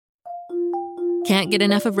Can't get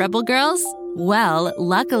enough of Rebel Girls? Well,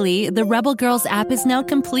 luckily, the Rebel Girls app is now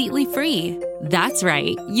completely free. That's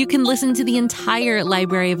right. You can listen to the entire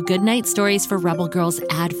library of goodnight stories for Rebel Girls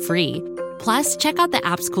ad-free. Plus, check out the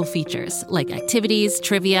app's cool features like activities,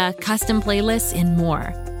 trivia, custom playlists, and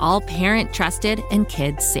more. All parent-trusted and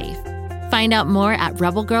kids-safe. Find out more at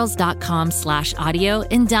rebelgirls.com/audio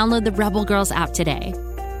and download the Rebel Girls app today.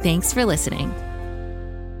 Thanks for listening.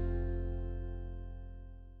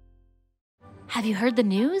 Have you heard the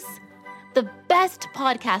news? The best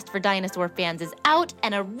podcast for dinosaur fans is out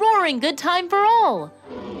and a roaring good time for all.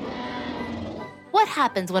 What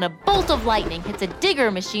happens when a bolt of lightning hits a digger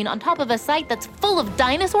machine on top of a site that's full of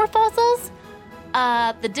dinosaur fossils?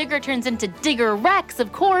 The digger turns into Digger Rex,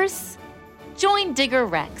 of course. Join Digger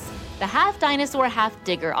Rex, the half-dinosaur,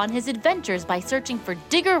 half-digger, on his adventures by searching for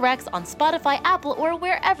Digger Rex on Spotify, Apple, or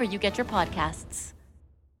wherever you get your podcasts.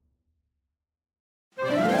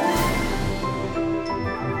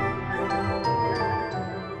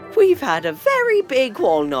 We've had a very big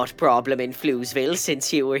walnut problem in Floozeville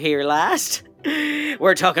since you were here last.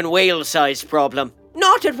 We're talking whale-sized problem.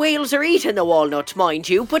 Not that whales are eating the walnuts, mind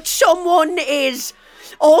you, but someone is.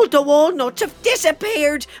 All the walnuts have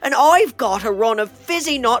disappeared and I've got a run of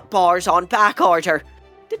fizzy nut bars on back order.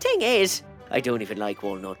 The thing is, I don't even like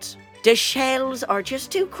walnuts. The shells are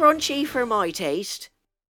just too crunchy for my taste.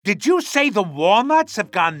 Did you say the walnuts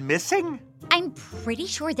have gone missing? I'm pretty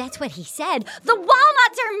sure that's what he said. The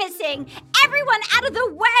walnuts are missing! Everyone out of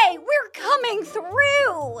the way! We're coming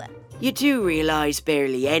through! You do realise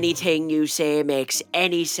barely anything you say makes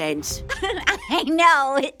any sense. I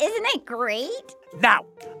know. Isn't it great? Now,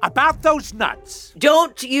 about those nuts.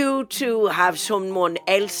 Don't you two have someone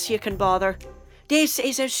else you can bother? This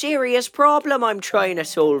is a serious problem I'm trying to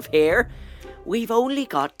solve here. We've only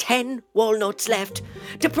got 10 walnuts left.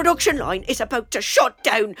 The production line is about to shut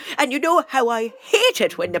down, and you know how I hate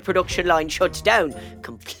it when the production line shuts down.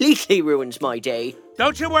 Completely ruins my day.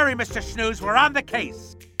 Don't you worry, Mr. Snooze, we're on the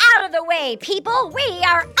case. Out of the way, people! We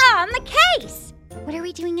are on the case! What are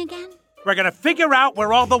we doing again? We're gonna figure out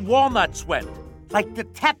where all the walnuts went, like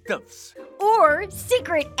detectives. Or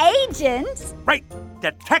secret agents. Right,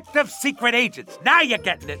 detective secret agents. Now you're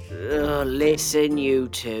getting it. Listen, you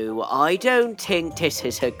two. I don't think this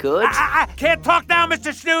is a good... Can't talk now,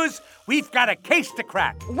 Mr. Snooze. We've got a case to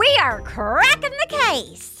crack. We are cracking the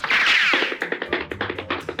case.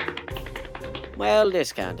 Well,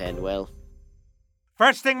 this can't end well.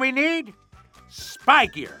 First thing we need, spy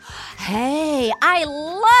gear. Hey, I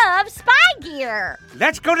love spy gear.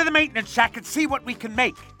 Let's go to the maintenance shack and see what we can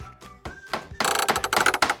make.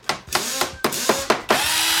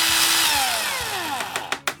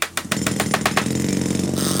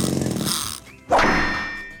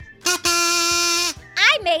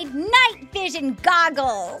 I made night vision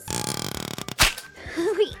goggles.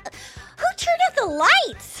 Who turned out the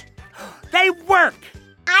lights? They work.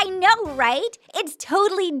 I know, right? It's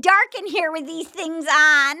totally dark in here with these things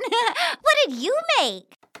on. What did you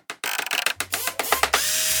make?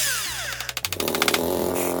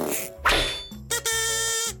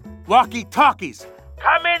 Walkie-talkies.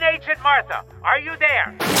 Come in, Agent Martha. Are you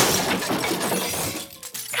there?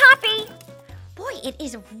 Copy. Boy, it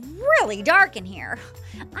is really dark in here.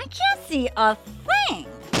 I can't see a thing.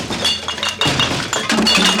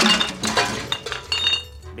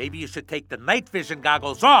 Maybe you should take the night vision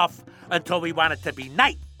goggles off until we want it to be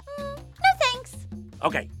night. No thanks.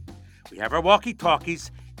 Okay, we have our walkie-talkies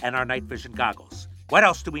and our night vision goggles. What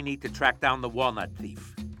else do we need to track down the walnut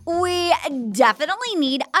thief? We definitely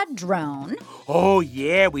need a drone. Oh,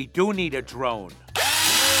 yeah, we do need a drone.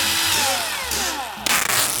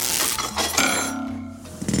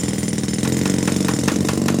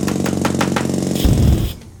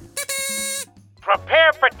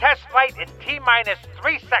 Prepare for test flight in T-minus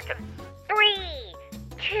 3 seconds. 3,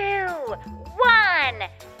 2, 1,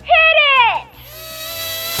 hit it!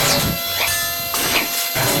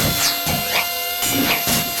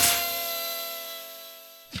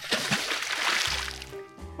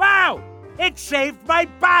 Wow! It saved my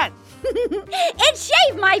butt! It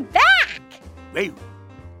shaved my back! Wait,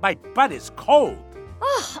 my butt is cold.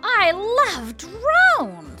 Oh, I love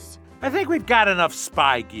drones. I think we've got enough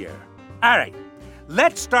spy gear. All right,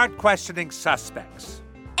 let's start questioning suspects.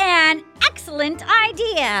 An excellent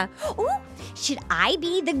idea. Ooh, should I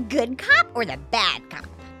be the good cop or the bad cop?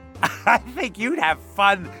 I think you'd have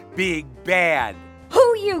fun being bad.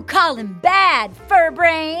 Who you callin' bad,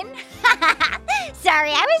 Furbrain?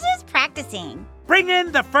 Sorry, I was just practicing. Bring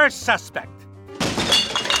in the first suspect.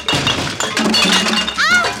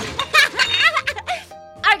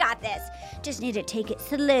 I got this. Just need to take it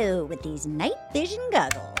slow with these night vision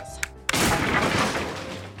goggles.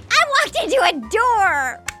 I walked into a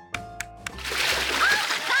door.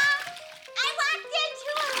 I walked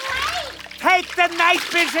into a lake. Take the night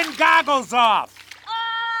vision goggles off.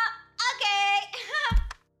 Okay.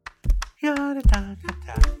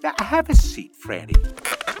 Have a seat, Franny.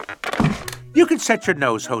 You can set your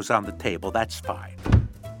nose hose on the table, that's fine.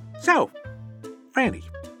 So, Franny,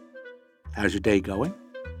 how's your day going?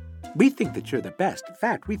 We think that you're the best. In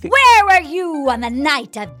fact, we think... Where were you on the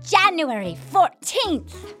night of January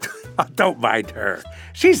 14th? Oh, don't mind her.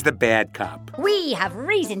 She's the bad cop. We have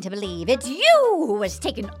reason to believe it's you who has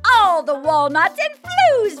taken all the walnuts in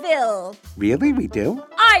Floozeville. Really, we do?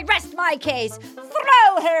 I rest my case.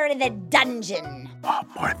 Throw her in the dungeon. Oh,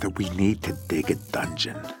 Martha, we need to dig a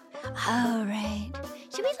dungeon. All right.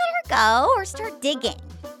 Should we let her go or start digging?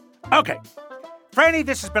 Okay. Franny,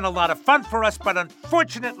 this has been a lot of fun for us, but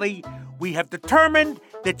unfortunately, we have determined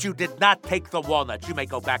that you did not take the walnuts. You may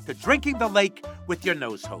go back to drinking the lake with your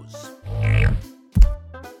nose hose.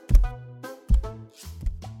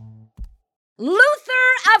 Luther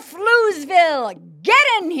of Floozeville, get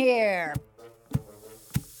in here.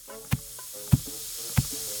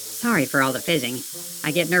 Sorry for all the fizzing.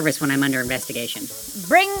 I get nervous when I'm under investigation.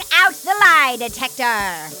 Bring out the lie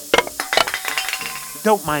detector.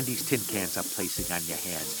 Don't mind these tin cans I'm placing on your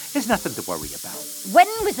hands. There's nothing to worry about. When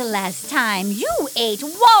was the last time you ate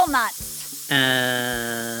walnuts?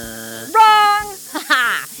 Wrong!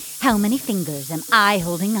 Ha-ha! How many fingers am I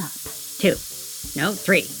holding up? 2. No,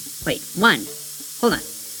 3. Wait, 1. Hold on.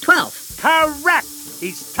 12. Correct!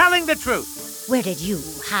 He's telling the truth. Where did you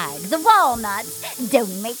hide the walnuts?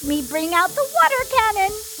 Don't make me bring out the water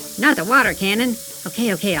cannon. Not the water cannon.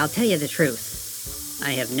 Okay, I'll tell you the truth.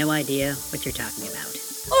 I have no idea what you're talking about.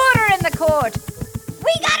 Order in the court.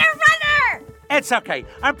 We got a runner! It's okay.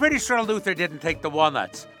 I'm pretty sure Luther didn't take the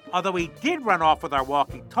walnuts. Although he did run off with our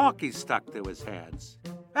walkie-talkies stuck to his hands.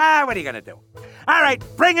 What are you going to do? All right,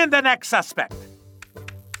 bring in the next suspect.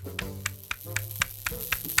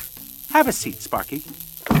 Have a seat, Sparky.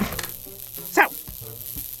 So,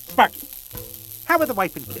 Sparky, how are the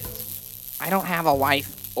wife and kids? I don't have a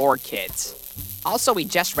wife or kids. Also, we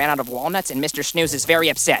just ran out of walnuts and Mr. Snooze is very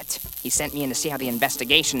upset. He sent me in to see how the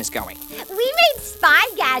investigation is going. We made spy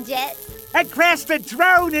gadgets. And crashed a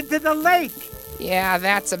drone into the lake. Yeah,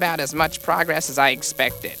 that's about as much progress as I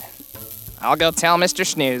expected. I'll go tell Mr.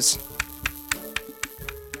 Snooze.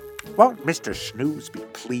 Won't Mr. Snooze be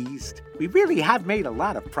pleased? We really have made a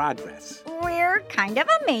lot of progress. We're kind of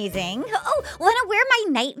amazing. Oh, want to wear my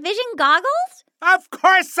night vision goggles? Of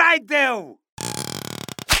course I do!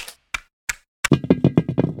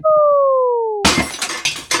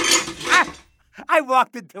 I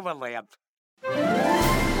walked into a lamp.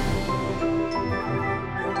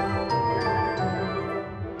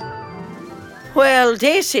 Well,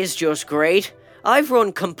 this is just great. I've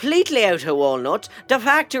run completely out of walnuts, the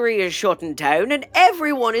factory is shutting down, and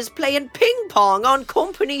everyone is playing ping pong on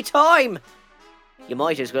company time. You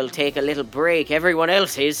might as well take a little break, everyone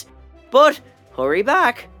else is. But hurry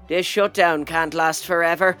back, this shutdown can't last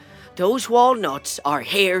forever. Those walnuts are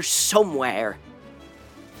here somewhere.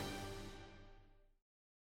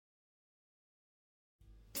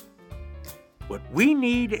 What we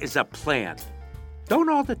need is a plan. Don't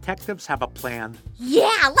all detectives have a plan?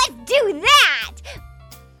 Yeah, let's do that!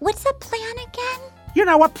 What's the plan again? You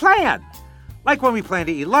know, a plan. Like when we plan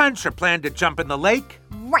to eat lunch or plan to jump in the lake.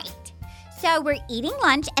 Right. So we're eating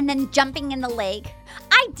lunch and then jumping in the lake.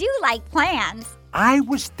 I do like plans. I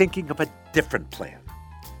was thinking of a different plan.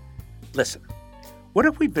 Listen, what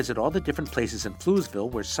if we visit all the different places in Floozeville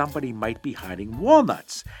where somebody might be hiding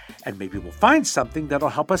walnuts? And maybe we'll find something that'll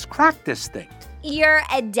help us crack this thing. You're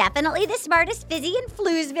definitely the smartest fizzy in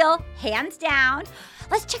Floozeville, hands down.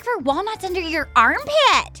 Let's check for walnuts under your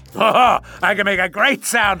armpit. Oh, I can make a great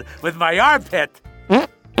sound with my armpit.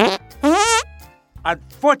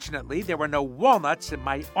 Unfortunately, there were no walnuts in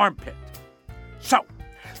my armpit. So,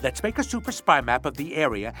 let's make a super spy map of the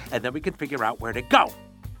area, and then we can figure out where to go.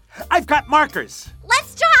 I've got markers.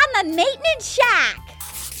 Let's draw on the maintenance shack.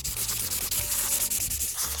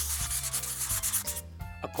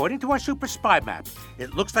 According to our super spy map,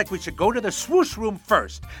 it looks like we should go to the swoosh room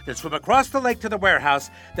first, then swim across the lake to the warehouse,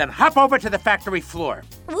 then hop over to the factory floor.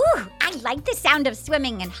 Ooh, I like the sound of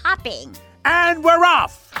swimming and hopping. And we're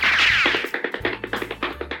off!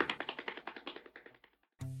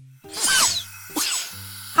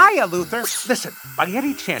 Hiya, Luther. Listen, by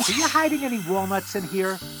any chance, are you hiding any walnuts in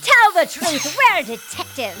here? Tell the truth, we're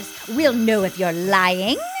detectives. We'll know if you're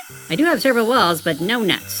lying. I do have several walls, but no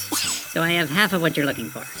nuts. So I have half of what you're looking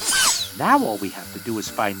for. Now all we have to do is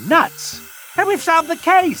find nuts. And we've solved the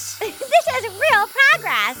case. This is real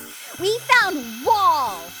progress. We found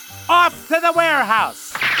walls. Off to the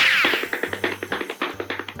warehouse.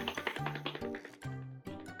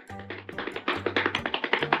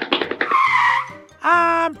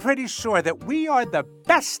 I'm pretty sure that we are the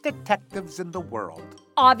best detectives in the world.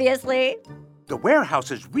 Obviously. The warehouse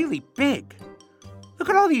is really big. Look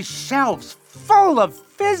at all these shelves full of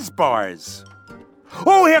fizz bars.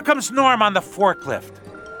 Oh, here comes Norm on the forklift.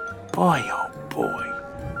 Boy, oh boy,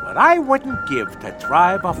 what I wouldn't give to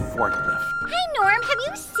drive a forklift. Hey, Norm, have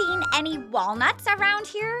you seen any walnuts around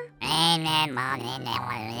here?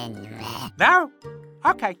 No?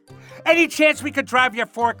 Okay. Any chance we could drive your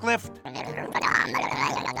forklift?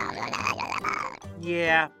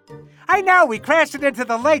 Yeah. I know, we crashed it into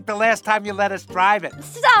the lake the last time you let us drive it.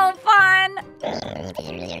 So fun!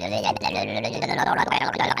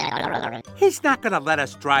 He's not gonna let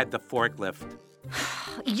us drive the forklift.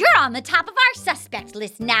 You're on the top of our suspect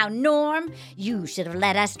list now, Norm. You should have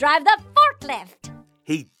let us drive the forklift.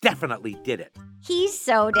 He definitely did it. He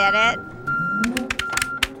so did it.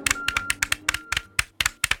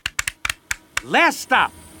 Last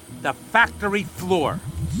stop, the factory floor.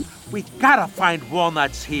 We gotta find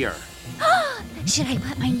walnuts here. Should I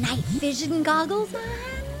put my night vision goggles on?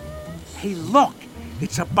 Hey, look,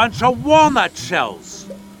 it's a bunch of walnut shells.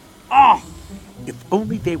 Oh, if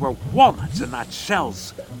only they were walnuts and not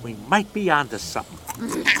shells, we might be onto something.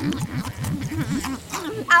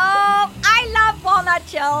 Oh, I love walnut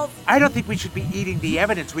shells. I don't think we should be eating the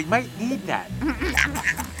evidence. We might need that.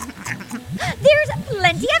 There's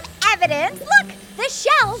plenty of evidence. Look, the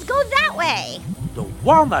shells go that way. The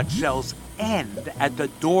walnut shells end at the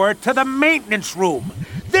door to the maintenance room.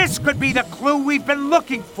 This could be the clue we've been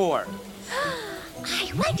looking for.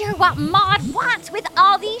 I wonder what Maud wants with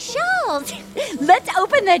all these shells. Let's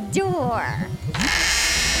open the door.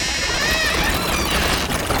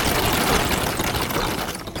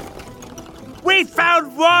 We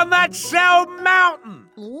found Walnut Shell Mountain.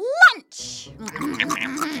 Lunch.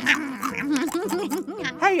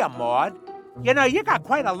 Hey, Maud. You know, you got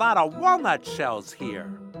quite a lot of walnut shells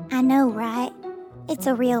here. I know, right? It's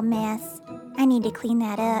a real mess. I need to clean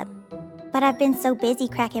that up. But I've been so busy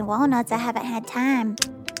cracking walnuts, I haven't had time.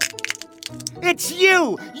 It's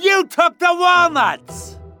you! You took the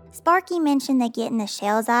walnuts! Sparky mentioned that getting the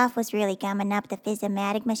shells off was really gumming up the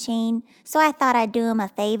Fizz-O-Matic machine, so I thought I'd do him a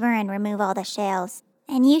favor and remove all the shells.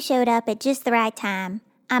 And you showed up at just the right time.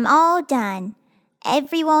 I'm all done.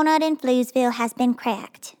 Every walnut in Floozeville has been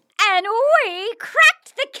cracked. And we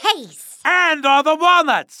cracked the case. And all the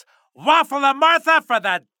walnuts! Waffle and Martha for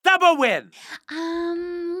the double win!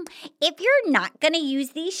 If you're not gonna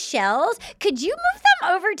use these shells, could you move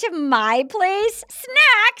them over to my place?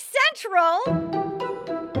 Snack Central!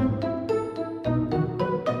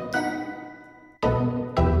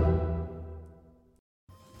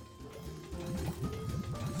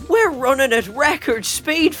 We're running at record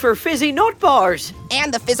speed for fizzy nut bars.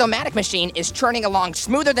 And the Fizz-O-Matic machine is churning along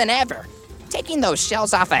smoother than ever. Taking those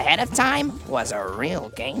shells off ahead of time was a real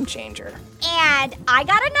game changer. And I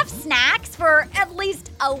got enough snacks for at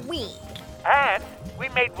least a week. And we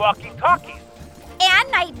made walkie-talkies.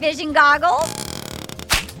 And night vision goggles.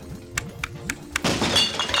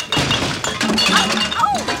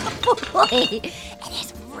 Oh boy, it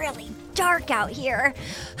is really dark out here.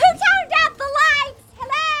 Who turned out the lights?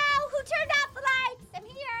 Hello? Who turned out the lights? I'm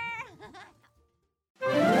here.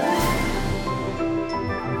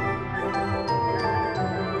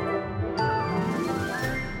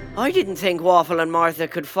 I didn't think Waffle and Martha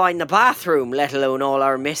could find the bathroom, let alone all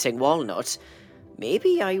our missing walnuts.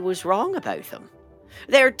 Maybe I was wrong about them.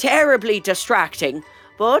 They're terribly distracting,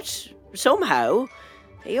 but somehow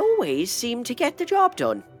they always seem to get the job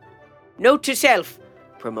done. Note to self,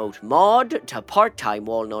 promote Maud to part-time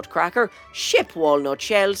walnut cracker, ship walnut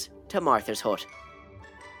shells to Martha's hut.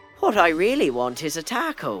 What I really want is a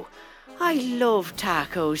taco. I love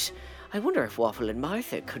tacos. I wonder if Waffle and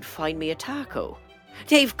Martha could find me a taco.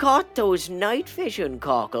 They've got those night vision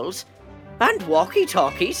goggles and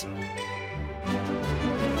walkie-talkies.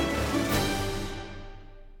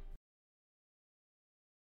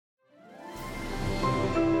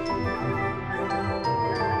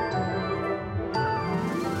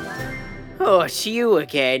 Oh, it's you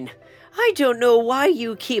again. I don't know why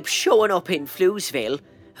you keep showing up in Floozeville.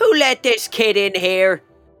 Who let this kid in here?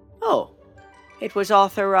 Oh, it was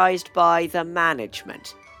authorized by the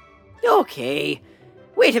management. Okay.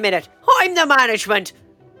 Wait a minute. I'm the management.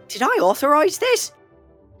 Did I authorize this?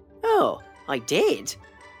 Oh, I did.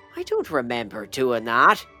 I don't remember doing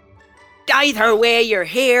that. Either way, you're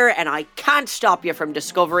here, and I can't stop you from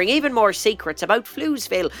discovering even more secrets about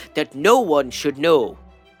Floozeville that no one should know.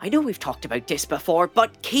 I know we've talked about this before,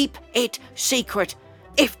 but keep it secret.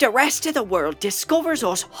 If the rest of the world discovers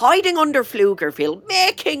us hiding under Floozeville,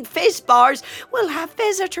 making fizz bars, we'll have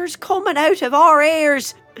visitors coming out of our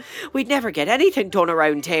ears. We'd never get anything done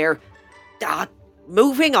around here.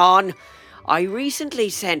 Moving on. I recently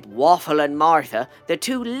sent Waffle and Martha, the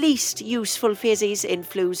two least useful fizzies in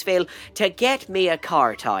Floozeville, to get me a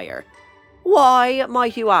car tyre. Why,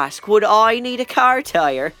 might you ask, would I need a car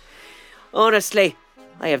tyre? Honestly,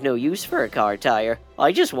 I have no use for a car tyre.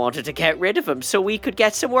 I just wanted to get rid of them so we could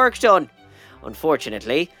get some work done.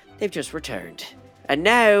 Unfortunately, they've just returned. And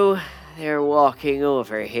now they're walking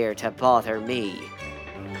over here to bother me.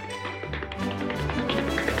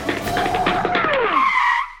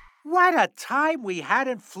 What a time we had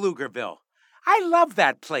in Floozeville. I love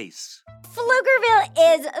that place.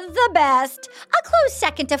 Floozeville is the best. A close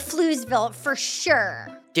second to Floozeville for sure.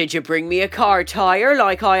 Did you bring me a car tyre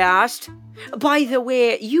like I asked? By the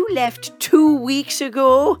way, you left 2 weeks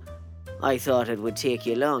ago. I thought it would take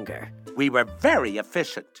you longer. We were very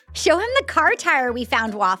efficient. Show him the car tire we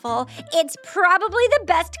found, Waffle. It's probably the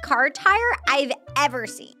best car tire I've ever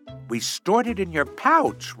seen. We stored it in your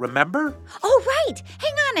pouch, remember? Oh, right.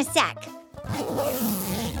 Hang on a sec.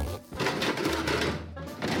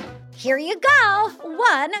 Here you go.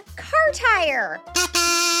 1 car tire.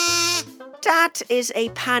 That is a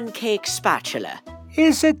pancake spatula.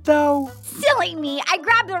 Is it, though? Silly me. I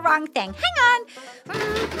grabbed the wrong thing. Hang on.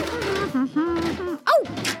 Oh,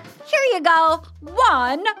 here you go.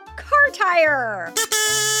 1 car tire.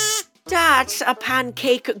 That's a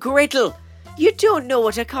pancake griddle. You don't know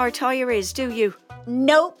what a car tyre is, do you?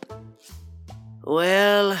 Nope.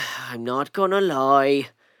 Well, I'm not gonna lie.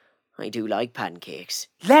 I do like pancakes.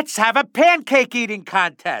 Let's have a pancake eating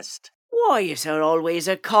contest. Why is there always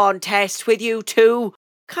a contest with you two?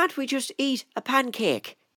 Can't we just eat a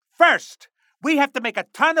pancake? First, we have to make a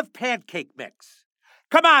ton of pancake mix.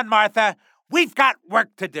 Come on, Martha. We've got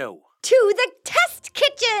work to do. To the test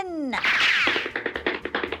kitchen.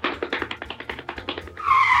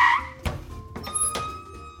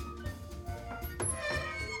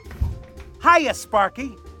 Hiya,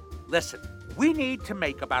 Sparky. Listen, we need to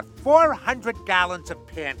make about 400 gallons of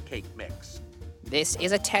pancake mix. This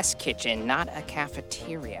is a test kitchen, not a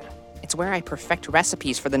cafeteria. It's where I perfect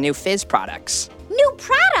recipes for the new fizz products. New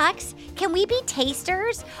products? Can we be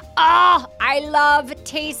tasters? Oh, I love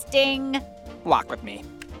tasting. Walk with me.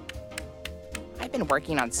 I've been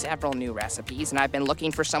working on several new recipes, and I've been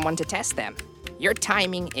looking for someone to test them. Your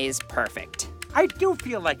timing is perfect. I do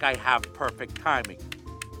feel like I have perfect timing.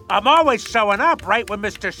 I'm always showing up right when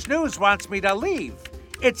Mr. Snooze wants me to leave.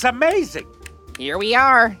 It's amazing. Here we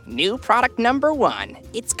are, new product number 1.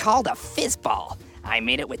 It's called a fizz ball. I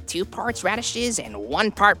made it with 2 parts radishes and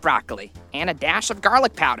 1 part broccoli, and a dash of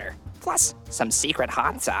garlic powder, plus some secret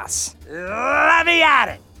hot sauce. Let me at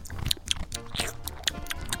it.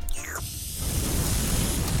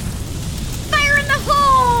 Fire in the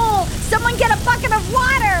hole! Someone get a bucket of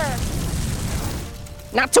water!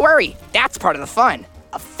 Not to worry, that's part of the fun.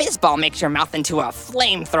 A fizz ball makes your mouth into a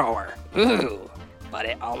flamethrower. Ooh, but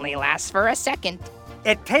it only lasts for a second.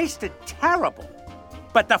 It tasted terrible,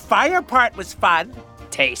 but the fire part was fun.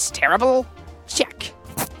 Tastes terrible? Check.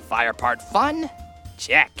 Fire part fun?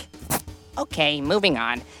 Check. Okay, moving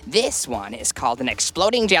on. This one is called an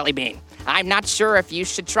exploding jelly bean. I'm not sure if you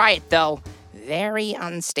should try it, though. Very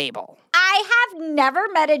unstable. I have never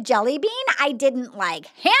met a jelly bean I didn't like.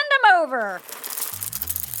 Hand them over.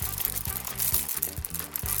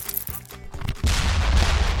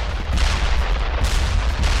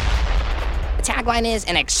 The tagline is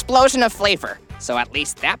an explosion of flavor, so at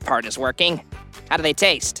least that part is working. How do they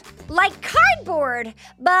taste? Like cardboard,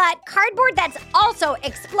 but cardboard that's also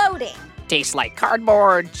exploding. Tastes like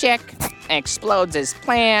cardboard, check. Explodes as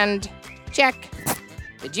planned, check.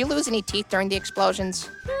 Did you lose any teeth during the explosions?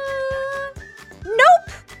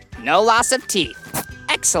 Nope. No loss of teeth.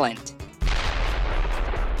 Excellent.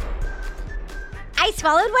 I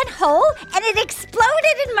swallowed one whole and it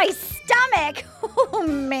exploded in my stomach. Oh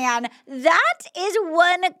man, that is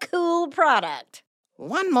one cool product.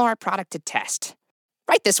 One more product to test.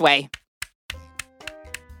 Right this way.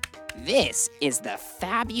 This is the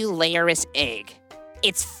Fabularis egg.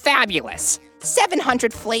 It's fabulous.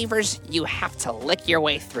 700 flavors you have to lick your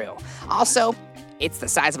way through. Also, it's the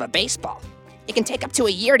size of a baseball. It can take up to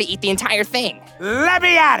a year to eat the entire thing. Let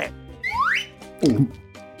me at it.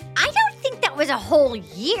 I don't think that was a whole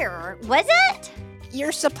year, was it?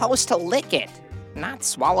 You're supposed to lick it, not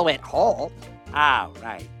swallow it whole. Oh,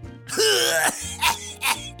 right.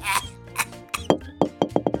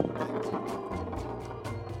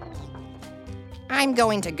 I'm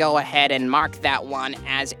going to go ahead and mark that one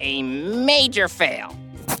as a major fail.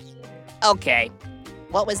 Okay,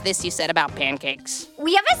 what was this you said about pancakes?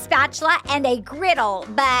 We have a spatula and a griddle,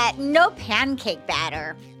 but no pancake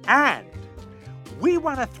batter. And we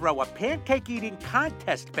want to throw a pancake eating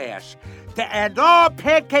contest bash to end all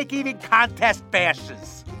pancake eating contest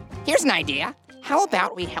bashes. Here's an idea. How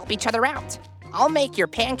about we help each other out? I'll make your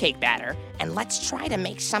pancake batter, and let's try to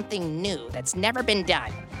make something new that's never been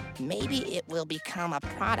done. Maybe it will become a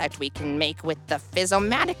product we can make with the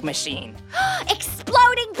Fizz-O-Matic machine.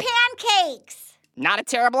 Exploding pancakes! Not a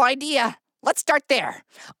terrible idea. Let's start there.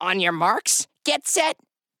 On your marks, get set,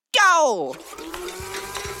 go!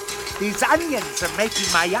 These onions are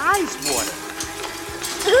making my eyes water.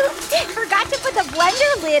 Oops, forgot to put the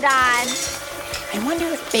blender lid on. I wonder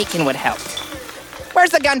if bacon would help.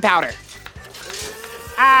 Where's the gunpowder?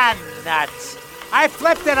 Ah, nuts. I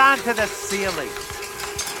flipped it onto the ceiling.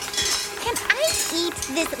 Can I eat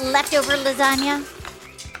this leftover lasagna?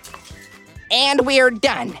 And we're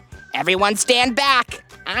done. Everyone stand back.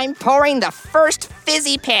 I'm pouring the first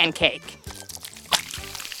fizzy pancake.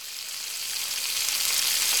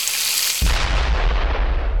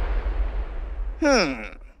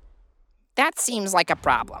 That seems like a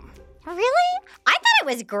problem. Really? I thought it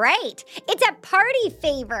was great. It's a party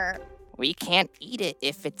favor. We can't eat it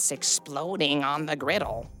if it's exploding on the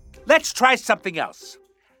griddle. Let's try something else.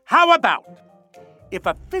 How about if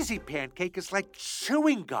a fizzy pancake is like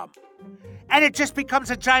chewing gum, and it just becomes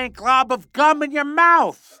a giant glob of gum in your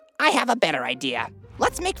mouth? I have a better idea.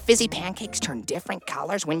 Let's make fizzy pancakes turn different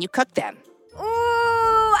colors when you cook them. Ooh,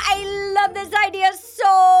 I love this idea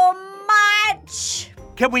so much.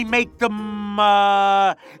 Can we make them,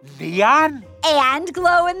 neon? And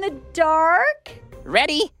glow in the dark?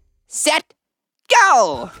 Ready, set,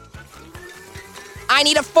 go! I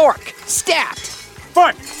need a fork, stacked.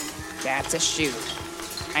 Fork! That's a shoe.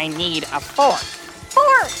 I need a fork.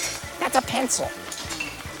 Fork! That's a pencil.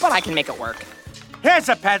 But I can make it work. Here's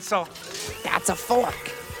a pencil. That's a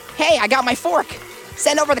fork. Hey, I got my fork.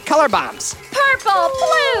 Send over the color bombs. Purple,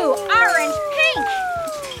 blue, orange, pink.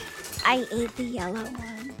 I ate the yellow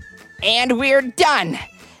one. And we're done.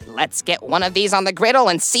 Let's get one of these on the griddle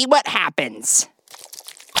and see what happens.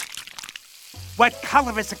 What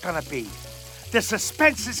color is it gonna be? The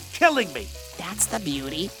suspense is killing me. That's the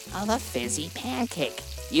beauty of a fizzy pancake.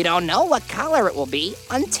 You don't know what color it will be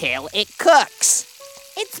until it cooks.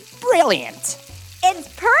 It's brilliant. It's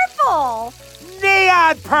purple.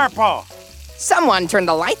 Neon purple! Someone turned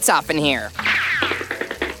the lights off in here.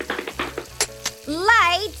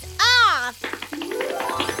 Lights off.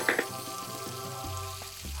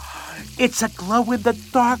 It's a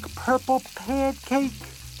glow-in-the-dark purple pancake.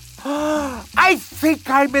 I think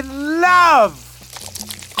I'm in love!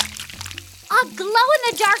 A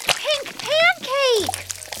glow-in-the-dark pink pancake.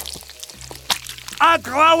 A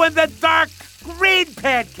glow-in-the-dark green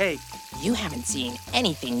pancake! You haven't seen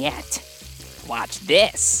anything yet. Watch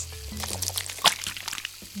this.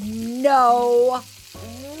 No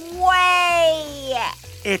way.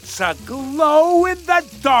 It's a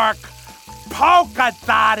glow-in-the-dark,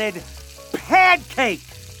 polka-dotted pancake!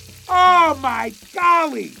 Oh, my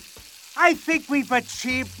golly! I think we've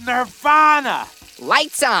achieved nirvana!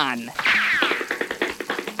 Lights on.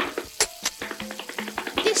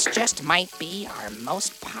 This just might be our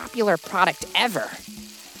most popular product ever.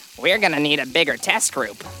 We're gonna need a bigger test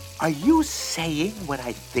group. Are you saying what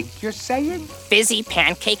I think you're saying? Fizzy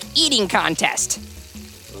pancake eating contest.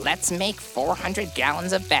 Let's make 400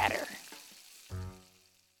 gallons of batter.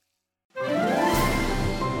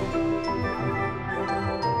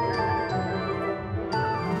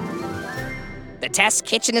 The test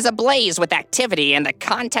kitchen is ablaze with activity and the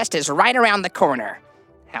contest is right around the corner.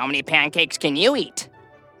 How many pancakes can you eat?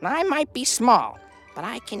 I might be small, but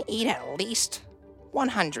I can eat at least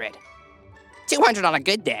 100. 200 on a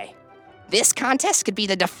good day. This contest could be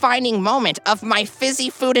the defining moment of my fizzy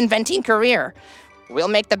food inventing career. We'll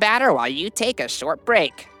make the batter while you take a short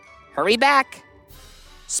break. Hurry back.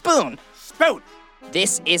 Spoon. Spoon.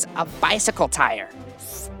 This is a bicycle tire.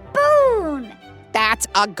 Spoon. That's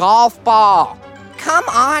a golf ball. Come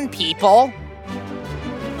on, people.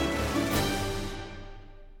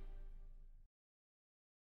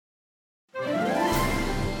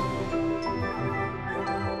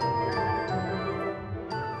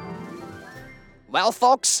 Well,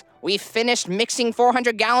 folks, we've finished mixing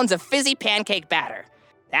 400 gallons of fizzy pancake batter.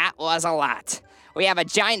 That was a lot. We have a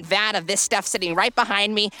giant vat of this stuff sitting right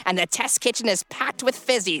behind me, and the test kitchen is packed with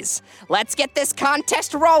fizzies. Let's get this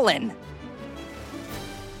contest rolling.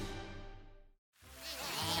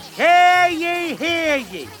 Hear ye, hear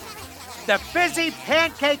ye. The fizzy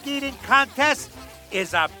pancake eating contest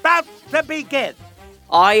is about to begin.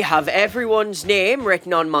 I have everyone's name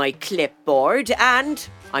written on my clipboard and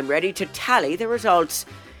I'm ready to tally the results.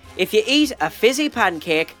 If you eat a fizzy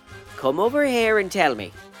pancake, come over here and tell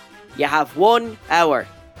me. You have 1 hour.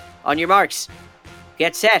 On your marks.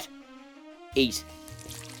 Get set. Eat.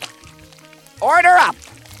 Order up.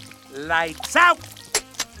 Lights out.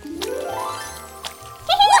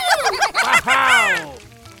 Wow!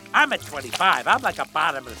 I'm at 25. I'm like a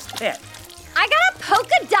bottomless pit. I got a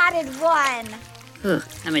polka dotted one. Whew,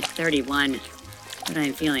 I'm at 31, but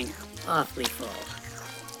I'm feeling awfully full.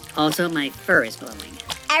 Also, my fur is glowing.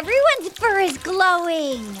 Everyone's fur is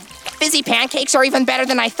glowing. Fizzy pancakes are even better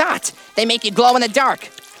than I thought. They make you glow in the dark.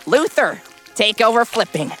 Luther, take over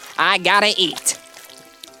flipping. I gotta eat.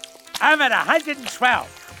 I'm at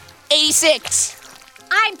 112. 86.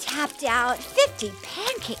 I'm tapped out. 50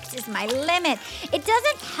 pancakes is my limit. It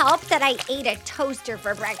doesn't help that I ate a toaster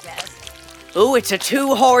for breakfast. Oh, it's a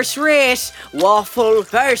 2-horse race. Waffle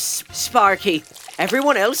versus Sparky.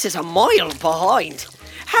 Everyone else is a mile behind.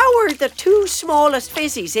 How are the 2 smallest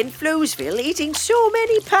fizzies in Floozeville eating so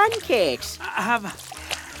many pancakes? I'm at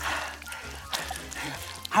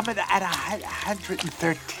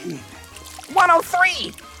 113.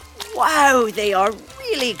 103. Wow, they are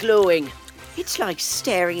really glowing. It's like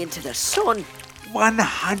staring into the sun.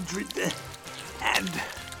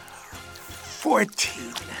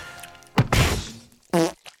 114.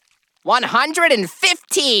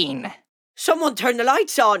 115. Someone turn the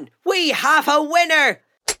lights on. We have a winner.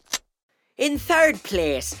 In 3rd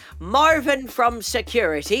place, Marvin from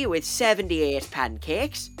Security with 78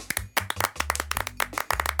 pancakes.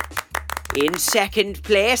 In 2nd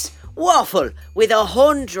place, Waffle with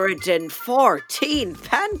 114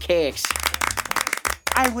 pancakes.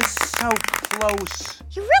 I was so close.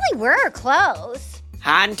 You really were close.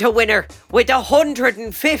 And to winner with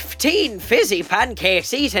 115 fizzy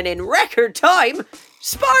pancakes eaten in record time,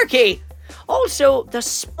 Sparky. Also the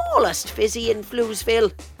smallest fizzy in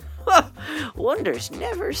Floozeville. Wonders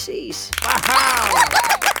never cease. Wow!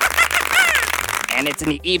 And it's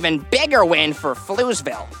an even bigger win for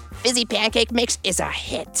Floozeville. Fizzy pancake mix is a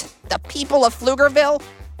hit. The people of Pflugerville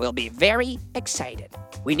will be very excited.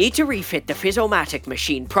 We need to refit the Fizzomatic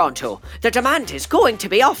machine pronto. The demand is going to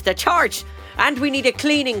be off the charts. And we need a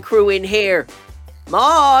cleaning crew in here.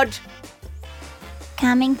 Maud!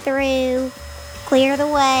 Coming through. Clear the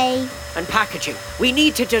way. And packaging. We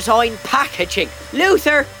need to design packaging.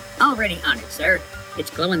 Luther! Already on it, sir.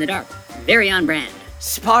 It's glow in the dark. Very on brand.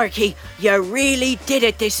 Sparky, you really did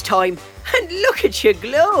it this time. And look at you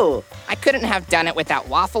glow. I couldn't have done it without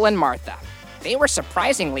Waffle and Martha. They were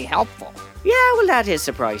surprisingly helpful. Yeah, well, that is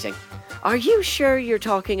surprising. Are you sure you're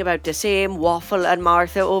talking about the same Waffle and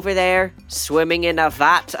Martha over there, swimming in a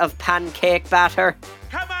vat of pancake batter?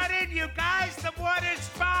 Come on in, you guys. The water's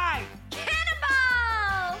fine.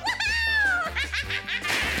 Cannonball!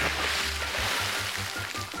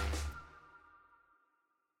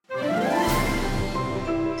 Woohoo!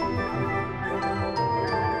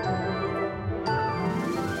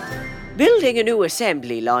 Building a new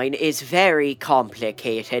assembly line is very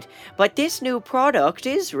complicated, but this new product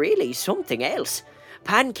is really something else.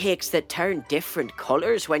 Pancakes that turn different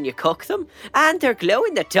colours when you cook them, and they're glow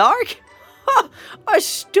in the dark? Ha!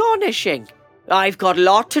 Astonishing! I've got a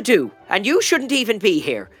lot to do, and you shouldn't even be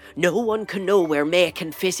here. No one can know we're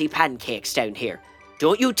making fizzy pancakes down here.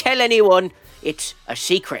 Don't you tell anyone, it's a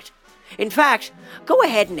secret. In fact, go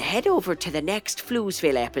ahead and head over to the next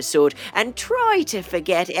Floozeville episode and try to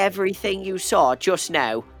forget everything you saw just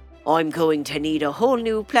now. I'm going to need a whole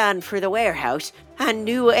new plan for the warehouse and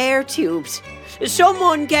new air tubes.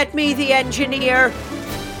 Someone get me the engineer.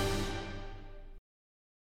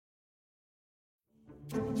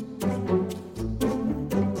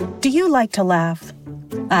 Do you like to laugh?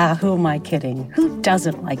 Who am I kidding? Who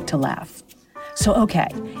doesn't like to laugh? So, okay,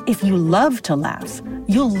 if you love to laugh,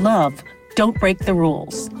 you'll love Don't Break the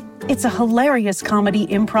Rules. It's a hilarious comedy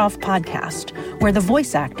improv podcast where the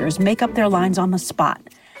voice actors make up their lines on the spot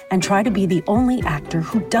and try to be the only actor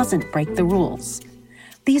who doesn't break the rules.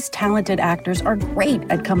 These talented actors are great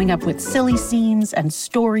at coming up with silly scenes and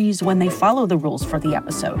stories when they follow the rules for the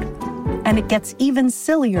episode. And it gets even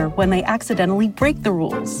sillier when they accidentally break the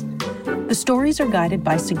rules. The stories are guided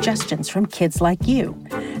by suggestions from kids like you,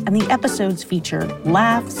 and the episodes feature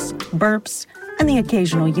laughs, burps, and the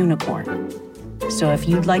occasional unicorn. So if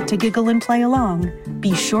you'd like to giggle and play along,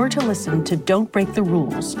 be sure to listen to Don't Break the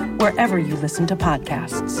Rules wherever you listen to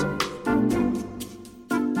podcasts.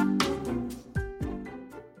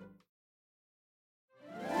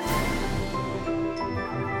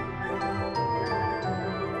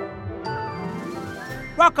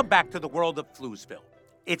 Welcome back to the world of Floozeville.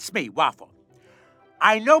 It's me, Waffle.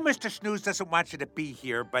 I know Mr. Snooze doesn't want you to be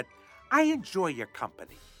here, but I enjoy your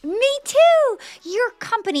company. Me too! Your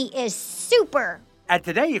company is super. And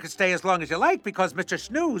today you can stay as long as you like because Mr.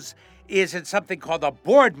 Snooze is in something called a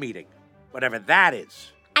board meeting, whatever that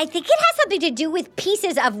is. I think it has something to do with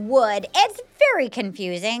pieces of wood. It's very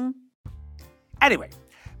confusing. Anyway,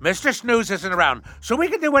 Mr. Snooze isn't around, so we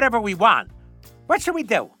can do whatever we want. What should we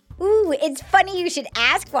do? Ooh, it's funny you should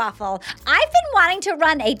ask, Waffle. I've been wanting to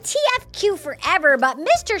run a TFQ forever, but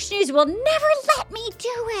Mr. Snooze will never let me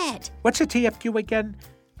do it. What's a TFQ again?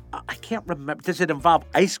 I can't remember. Does it involve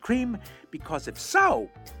ice cream? Because if so,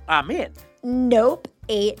 I'm in. Nope.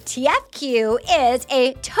 A TFQ is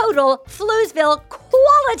a total Floozeville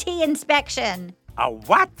quality inspection. A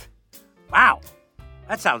what? Wow,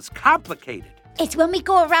 that sounds complicated. It's when we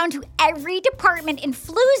go around to every department in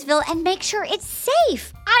Floozeville and make sure it's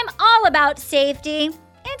safe. I'm all about safety.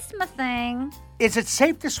 It's my thing. Is it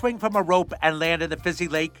safe to swing from a rope and land in the fizzy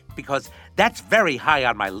lake? Because that's very high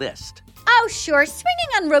on my list. Oh, sure.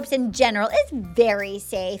 Swinging on ropes in general is very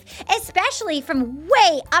safe, especially from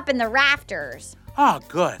way up in the rafters. Oh,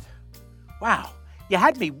 good. Wow, you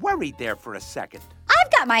had me worried there for a second.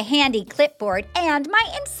 I've got my handy clipboard and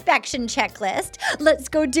my inspection checklist. Let's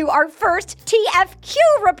go do our first TFQ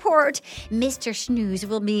report. Mr. Snooze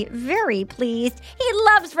will be very pleased. He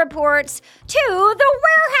loves reports. To the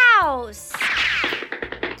warehouse.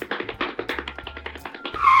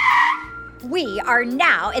 We are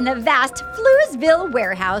now in the vast Floozeville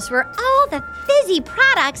warehouse where all the fizzy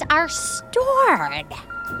products are stored.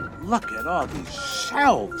 Look at all these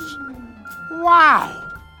shelves. Wow.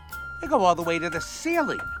 They go all the way to the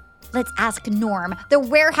ceiling. Let's ask Norm, the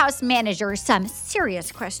warehouse manager, some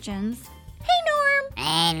serious questions. Hey,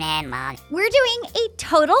 Norm. We're doing a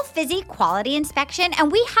total fizzy quality inspection,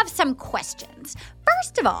 and we have some questions.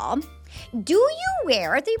 First of all, do you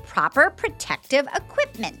wear the proper protective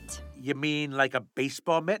equipment? You mean like a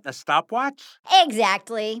baseball mitt and a stopwatch?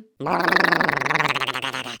 Exactly.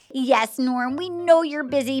 Yes, Norm, we know you're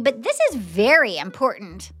busy, but this is very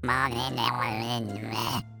important.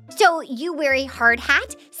 So you wear a hard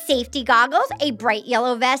hat, safety goggles, a bright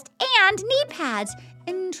yellow vest, and knee pads.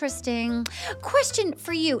 Interesting. Question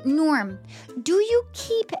for you, Norm. Do you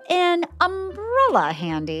keep an umbrella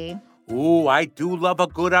handy? Ooh, I do love a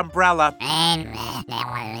good umbrella.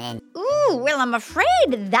 Ooh, well, I'm afraid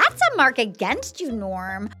that's a mark against you,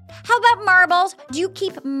 Norm. How about marbles? Do you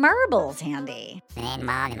keep marbles handy?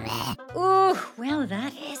 Ooh, well,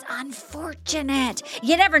 that is unfortunate.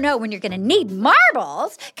 You never know when you're going to need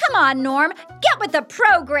marbles. Come on, Norm, get with the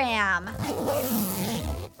program.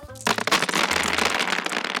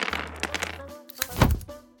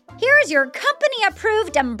 Here's your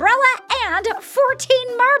company-approved umbrella and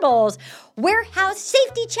 14 marbles. Warehouse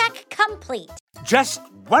safety check complete. Just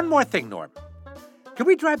one more thing, Norm. Can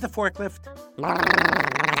we drive the forklift?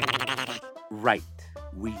 Right.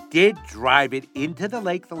 We did drive it into the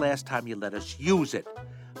lake the last time you let us use it.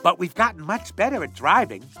 But we've gotten much better at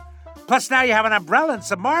driving. Plus, now you have an umbrella and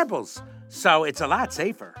some marbles. So it's a lot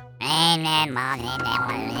safer.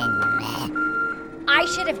 I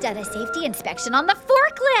should have done a safety inspection on the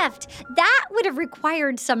forklift. That would have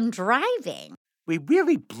required some driving. We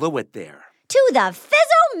really blew it there. To the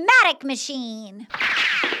Fizzomatic machine.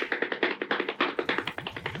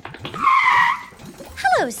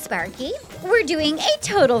 Hello, Sparky. We're doing a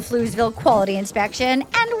total Floozeville quality inspection,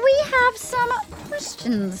 and we have some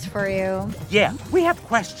questions for you. Yeah, we have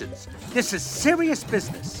questions. This is serious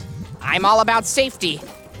business. I'm all about safety.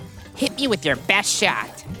 Hit me with your best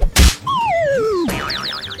shot.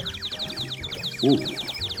 Ooh.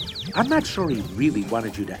 I'm not sure he really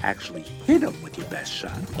wanted you to actually hit him with your best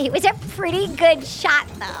shot. It was a pretty good shot,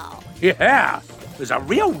 though. Yeah, it was a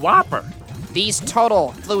real whopper. These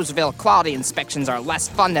total Floozeville quality inspections are less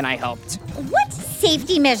fun than I hoped. What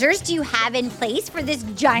safety measures do you have in place for this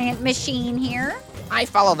giant machine here? I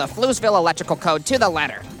follow the Floozeville electrical code to the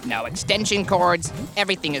letter. No extension cords,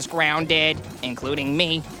 everything is grounded, including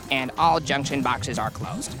me, and all junction boxes are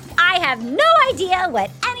closed. I have no idea what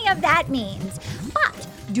any of that means. But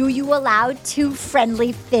do you allow two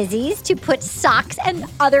friendly fizzies to put socks and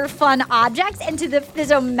other fun objects into the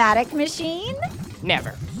Fizzomatic machine?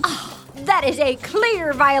 Never. Oh, that is a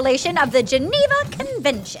clear violation of the Geneva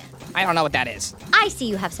Convention. I don't know what that is. I see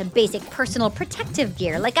you have some basic personal protective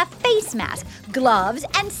gear like a face mask, gloves,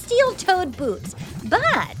 and steel-toed boots.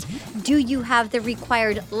 But do you have the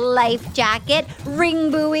required life jacket, ring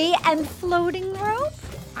buoy, and floating rope?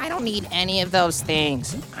 I don't need any of those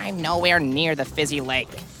things. I'm nowhere near the fizzy lake.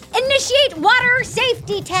 Initiate water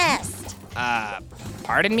safety test.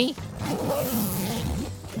 Pardon me?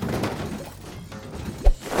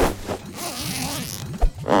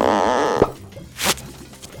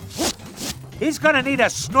 He's gonna need a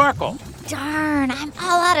snorkel. Darn, I'm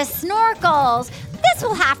all out of snorkels. This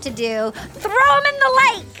will have to do. Throw him in the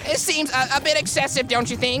lake. It seems a bit excessive, don't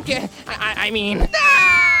you think? I mean...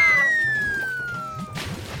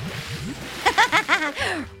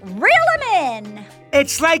 Reel him in.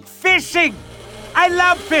 It's like fishing. I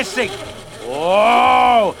love fishing.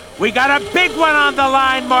 Oh, we got a big one on the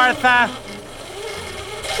line, Martha.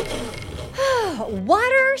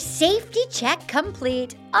 Water safety check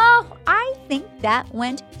complete. Oh, I think that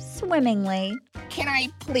went swimmingly. Can I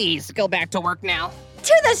please go back to work now?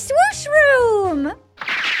 To the swoosh room.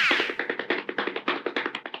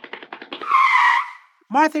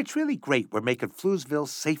 Martha, it's really great we're making Floozeville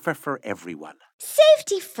safer for everyone.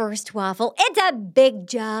 Safety first, Waffle. It's a big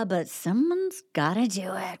job, but someone's gotta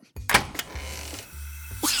do it.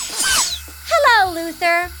 Hello,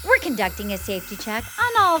 Luther. We're conducting a safety check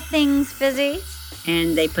on all things fizzy.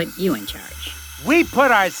 And they put you in charge. We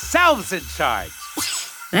put ourselves in charge.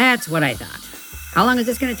 That's what I thought. How long is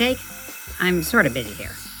this going to take? I'm sort of busy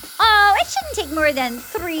here. Oh, it shouldn't take more than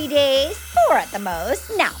 3 days, 4 at the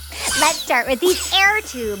most. Now, let's start with these air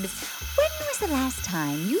tubes. When was the last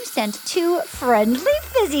time you sent 2 friendly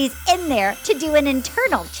fizzies in there to do an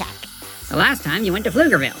internal check? The last time you went to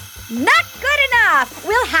Floozeville. Not good enough!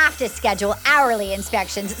 We'll have to schedule hourly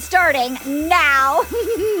inspections starting now.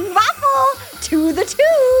 Waffle, to the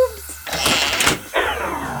tubes!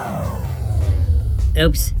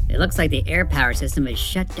 Oops, it looks like the air power system is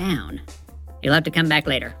shut down. You'll have to come back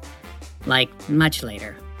later. Like, much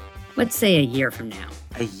later. Let's say a year from now.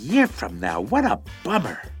 A year from now? What a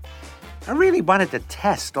bummer. I really wanted to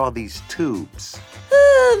test all these tubes.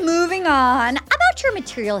 Moving on. About your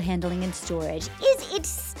material handling and storage. Is it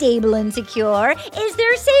stable and secure? Is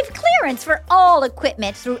there safe clearance for all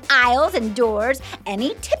equipment through aisles and doors?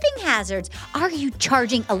 Any tipping hazards? Are you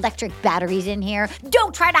charging electric batteries in here?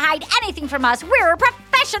 Don't try to hide anything from us. We're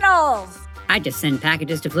professionals. I just send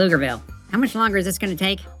packages to Floozeville. How much longer is this going to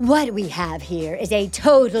take? What we have here is a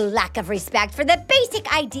total lack of respect for the basic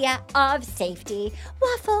idea of safety.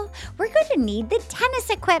 Waffle, we're going to need the tennis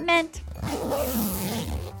equipment.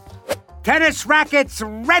 Tennis rackets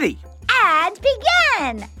ready. And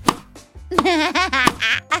begin.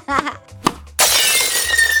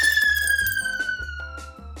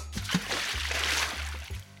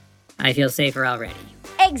 I feel safer already.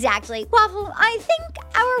 Exactly. Waffle, I think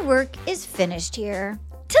our work is finished here.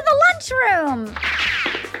 To the lunchroom!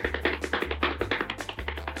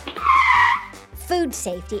 Food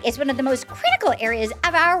safety is one of the most critical areas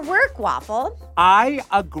of our work, Waffle. I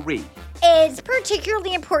agree. It's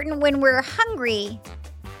particularly important when we're hungry.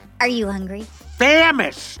 Are you hungry?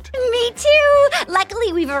 Famished. Me too!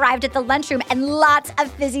 Luckily, we've arrived at the lunchroom and lots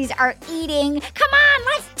of fizzies are eating. Come on,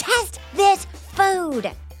 let's test this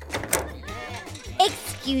food.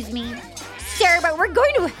 Excuse me. Sir, but we're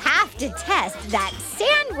going to have to test that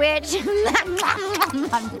sandwich. Ooh,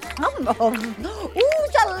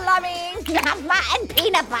 salami and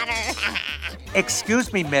peanut butter.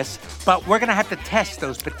 Excuse me, miss, but we're going to have to test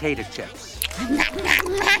those potato chips.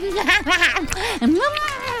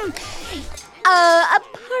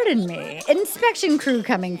 Pardon me. Inspection crew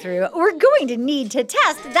coming through. We're going to need to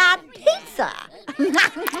test that pizza.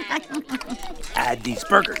 Add these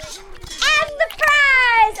burgers. And the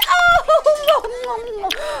fries!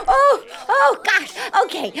 Oh, gosh.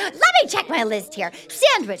 Okay, let me check my list here.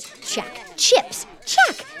 Sandwich, check. Chips,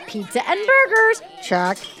 check. Pizza and burgers,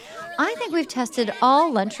 check. I think we've tested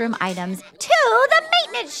all lunchroom items to the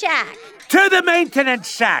maintenance shack. To the maintenance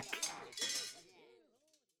shack.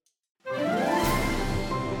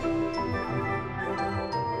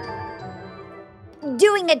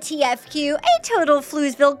 Doing a TFQ, a total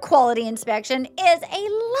Floozeville quality inspection, is a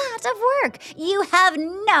lot of work. You have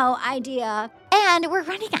no idea. And we're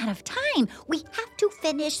running out of time. We have to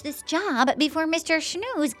finish this job before Mr.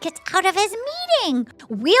 Schnooze gets out of his meeting.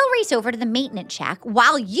 We'll race over to the maintenance shack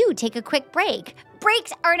while you take a quick break.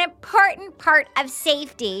 Breaks are an important part of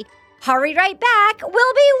safety. Hurry right back.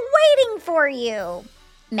 We'll be waiting for you.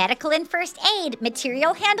 Medical and first aid,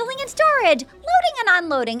 material handling and storage, loading and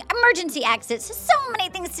unloading, emergency exits, so many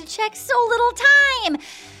things to check, so little time.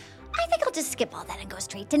 I think I'll just skip all that and go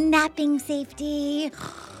straight to napping safety.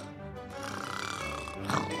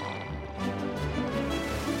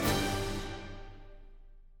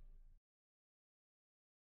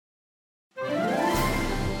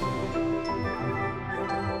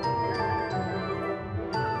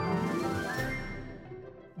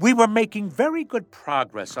 We were making very good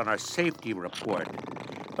progress on our safety report.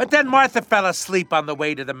 But then Martha fell asleep on the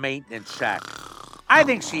way to the maintenance shack. I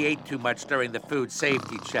think she ate too much during the food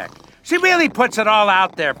safety check. She really puts it all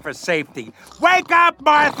out there for safety. Wake up,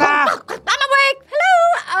 Martha! I'm awake!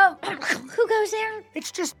 goes there?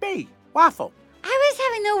 It's just me, Waffle. I was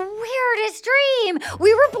having the weirdest dream.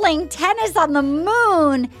 We were playing tennis on the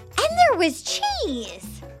moon, and there was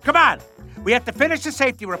cheese. Come on. We have to finish the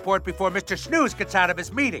safety report before Mr. Snooze gets out of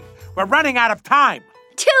his meeting. We're running out of time.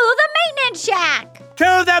 To the maintenance shack.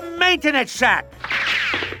 To the maintenance shack.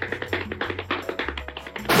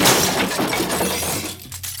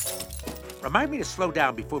 Remind me to slow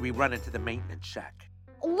down before we run into the maintenance shack.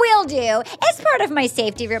 Will do. It's part of my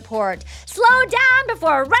safety report. Slow down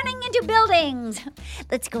before running into buildings.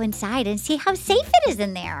 Let's go inside and see how safe it is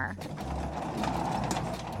in there.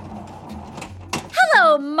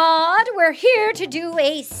 Hello, Maud. We're here to do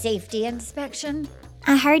a safety inspection.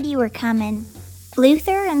 I heard you were coming.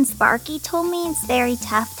 Luther and Sparky told me it's very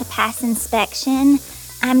tough to pass inspection.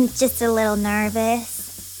 I'm just a little nervous.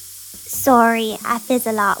 Sorry, I fizz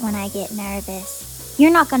a lot when I get nervous.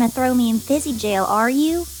 You're not going to throw me in fizzy jail, are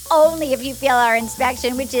you? Only if you fail our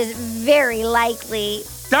inspection, which is very likely.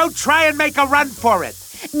 Don't try and make a run for it.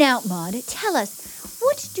 Now, Maud, tell us,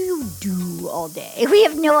 what do you do all day? We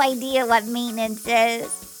have no idea what maintenance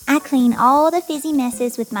is. I clean all the fizzy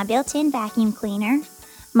messes with my built-in vacuum cleaner,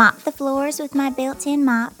 mop the floors with my built-in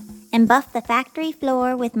mop, and buff the factory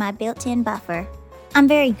floor with my built-in buffer. I'm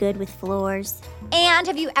very good with floors. And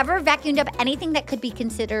have you ever vacuumed up anything that could be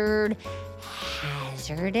considered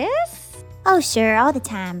hazardous? Oh, sure, all the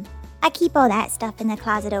time. I keep all that stuff in the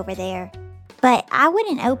closet over there. But I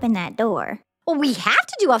wouldn't open that door. Well, we have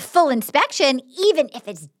to do a full inspection, even if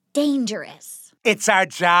it's dangerous. It's our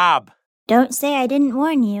job. Don't say I didn't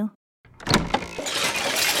warn you.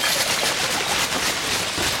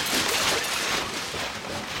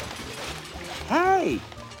 Hey,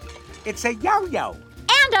 it's a yo-yo.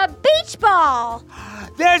 And a beach ball.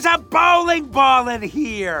 There's a bowling ball in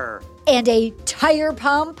here. And a tire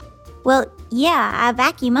pump. Well, yeah, I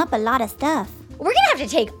vacuum up a lot of stuff. We're going to have to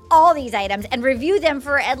take all these items and review them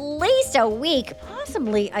for at least a week,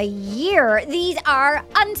 possibly a year. These are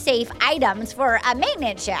unsafe items for a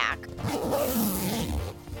maintenance shack.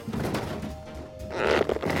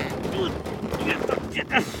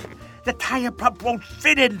 The tire pump won't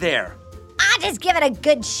fit in there. I'll just give it a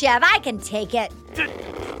good shove. I can take it.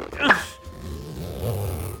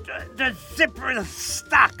 The zipper is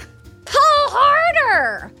stuck. Pull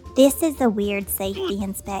harder. This is a weird safety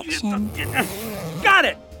inspection. Got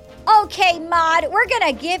it. Okay, Maud, we're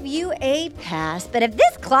going to give you a pass. But if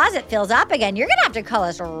this closet fills up again, you're going to have to call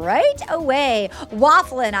us right away.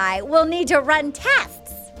 Waffle and I will need to run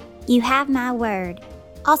tests. You have my word.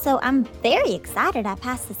 Also, I'm very excited I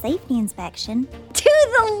passed the safety inspection. To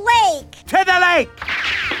the lake! To the lake!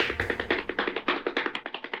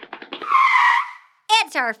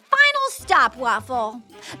 It's our final stop, Waffle.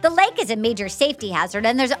 The lake is a major safety hazard,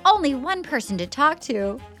 and there's only one person to talk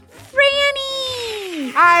to.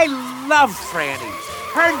 Franny! I love Franny.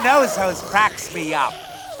 Her nose hose cracks me up.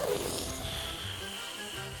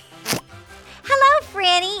 Hello,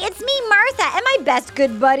 Franny. It's me, Martha, and my best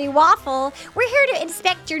good buddy, Waffle. We're here to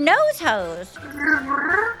inspect your nose hose.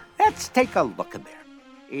 Let's take a look in there.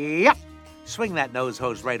 Yep. Swing that nose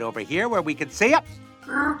hose right over here where we can see it.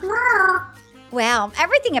 Well,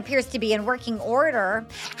 everything appears to be in working order.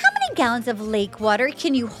 How many gallons of lake water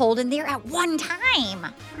can you hold in there at one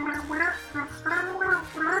time?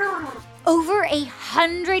 Over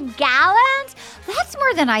 100 gallons? That's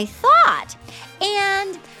more than I thought.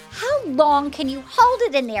 And how long can you hold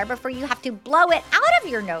it in there before you have to blow it out of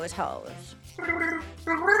your nose hose?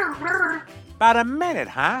 About a minute,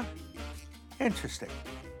 huh? Interesting.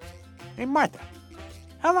 Hey, Martha,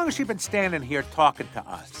 how long has she been standing here talking to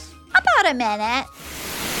us? About a minute.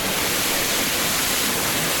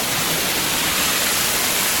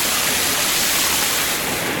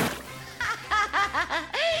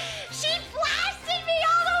 She blasted me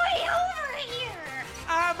all the way over here.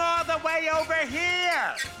 I'm all the way over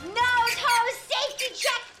here. Nose hose safety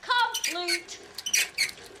check complete.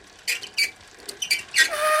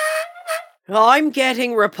 I'm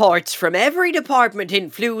getting reports from every department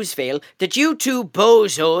in Floozeville that you two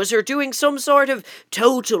bozos are doing some sort of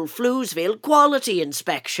total Floozeville quality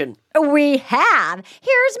inspection. We have.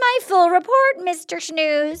 Here's my full report, Mr.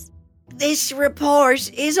 Snooze. This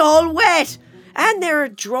report is all wet, and there are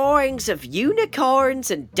drawings of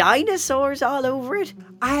unicorns and dinosaurs all over it.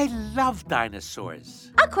 I love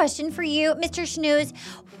dinosaurs. A question for you, Mr. Snooze.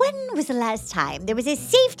 When was the last time there was a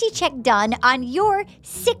safety check done on your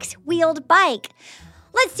six-wheeled bike?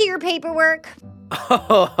 Let's see your paperwork.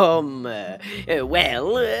 I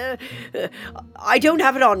don't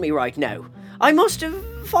have it on me right now. I must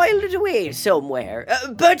have filed it away somewhere.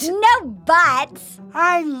 But No buts.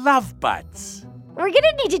 I love butts. We're going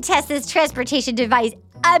to need to test this transportation device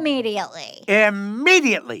immediately.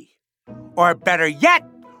 Immediately. Or better yet,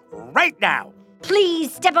 right now.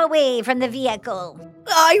 Please step away from the vehicle.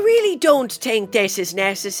 I really don't think this is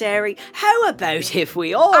necessary. How about if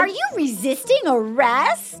we all... Are you resisting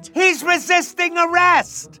arrest? He's resisting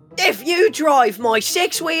arrest. If you drive my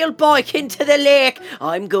six-wheel bike into the lake,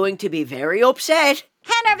 I'm going to be very upset.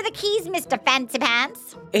 Hand over the keys, Mr. Fancy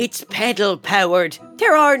Pants. It's pedal-powered.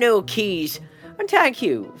 There are no keys. And thank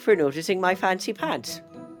you for noticing my fancy pants.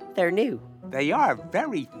 They're new. They are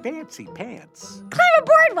very fancy pants. Climb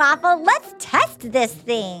aboard, Waffle. Let's test this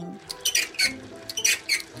thing.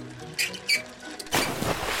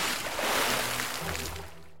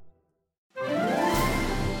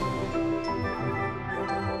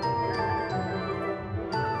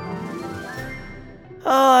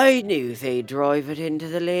 I knew they'd drive it into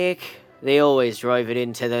the lake. They always drive it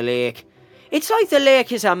into the lake. It's like the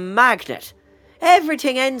lake is a magnet.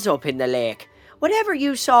 Everything ends up in the lake. Whatever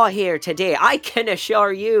you saw here today, I can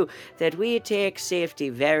assure you that we take safety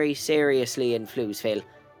very seriously in Floozeville.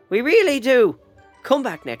 We really do. Come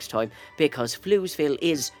back next time, because Floozeville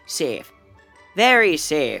is safe. Very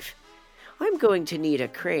safe. I'm going to need a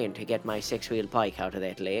crane to get my six-wheel bike out of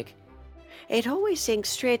that lake. It always sinks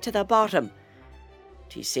straight to the bottom.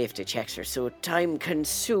 These safety checks are so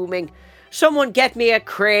time-consuming. Someone get me a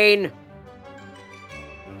crane.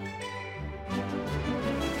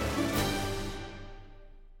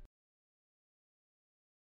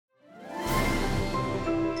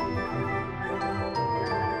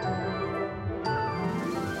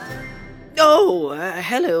 Oh,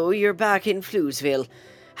 hello, you're back in Floozeville.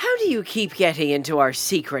 How do you keep getting into our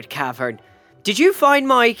secret cavern? Did you find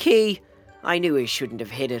my key? I knew I shouldn't have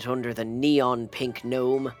hid it under the neon pink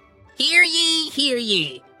gnome. Hear ye, hear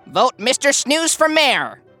ye. Vote Mr. Snooze for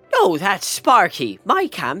mayor. Oh, that's Sparky, my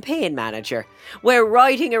campaign manager. We're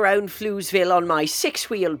riding around Floozeville on my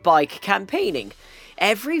six-wheeled bike campaigning.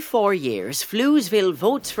 Every 4 years, Floozeville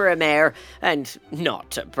votes for a mayor, and not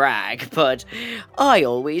to brag, but I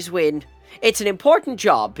always win. It's an important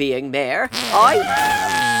job being mayor.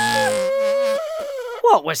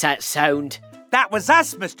 What was that sound? That was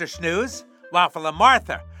us, Mr. Snooze, Waffle and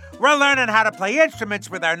Martha. We're learning how to play instruments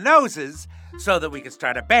with our noses so that we can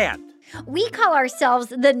start a band. We call ourselves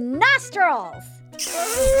the Nostrils.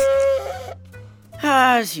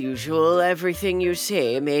 As usual, everything you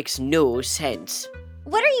say makes no sense.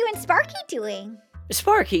 What are you and Sparky doing?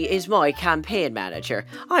 Sparky is my campaign manager.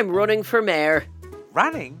 I'm running for mayor.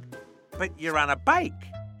 Running? But you're on a bike.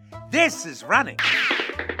 This is running.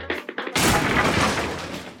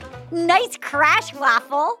 Nice crash,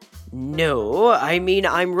 Waffle. No, I mean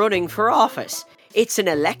I'm running for office. It's an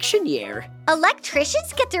election year.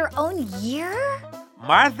 Electricians get their own year?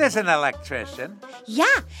 Martha's an electrician. Yeah.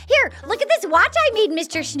 Here, look at this watch I made,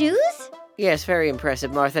 Mr. Snooze. Yes, very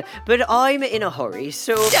impressive, Martha. But I'm in a hurry,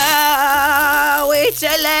 so... Oh, it's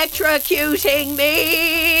electrocuting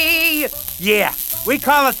me! Yeah, we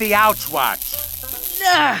call it the ouch watch.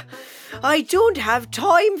 I don't have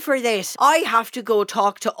time for this. I have to go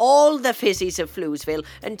talk to all the fizzies of Floozeville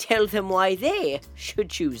and tell them why they should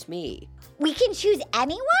choose me. We can choose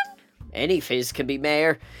anyone? Any fizz can be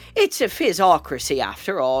mayor. It's a fizzocracy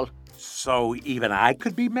after all. So even I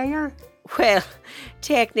could be mayor? Well,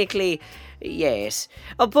 technically, yes.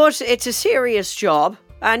 But it's a serious job,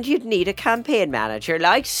 and you'd need a campaign manager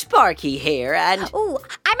like Sparky here, and... Ooh,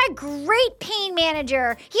 I'm a great pain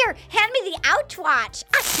manager. Here, hand me the ouch watch.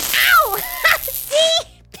 Ow! See?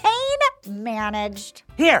 Pain managed.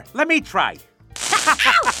 Here, let me try.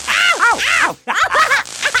 Ow!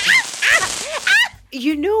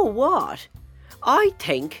 You know what? I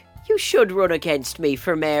think you should run against me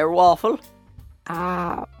for Mayor Waffle.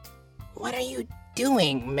 What are you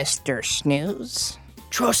doing, Mr. Snooze?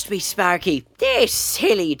 Trust me, Sparky, this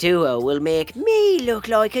silly duo will make me look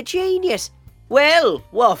like a genius. Well,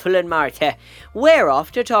 Waffle and Martha, we're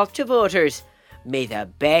off to talk to voters. May the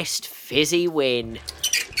best fizzy win.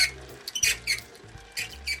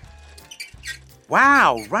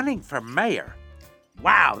 Wow, running for mayor.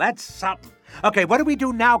 Wow, that's something. Okay, what do we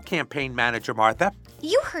do now, campaign manager Martha?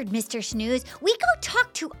 You heard Mr. Snooze. We go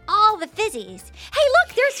talk to all the fizzies. Hey,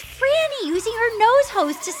 look, there's Franny using her nose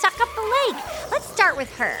hose to suck up the lake. Let's start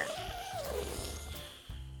with her.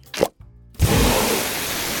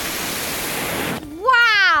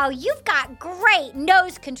 Wow, you've got great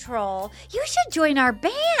nose control. You should join our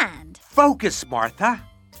band. Focus, Martha.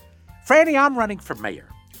 Franny, I'm running for mayor.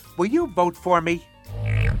 Will you vote for me?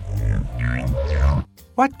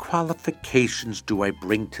 What qualifications do I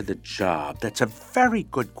bring to the job? That's a very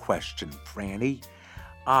good question, Franny.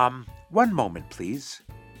 One moment, please.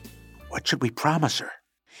 What should we promise her?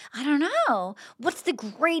 I don't know. What's the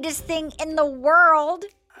greatest thing in the world?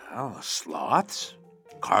 Oh, sloths,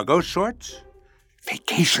 cargo shorts,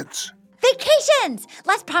 vacations. Vacations!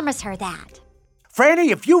 Let's promise her that.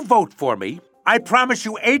 Franny, if you vote for me, I promise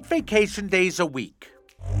you 8 vacation days a week.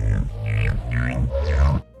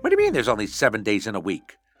 What do you mean there's only 7 days in a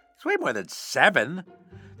week? It's way more than 7.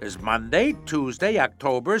 There's Monday, Tuesday,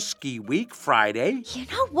 October, ski week, Friday. You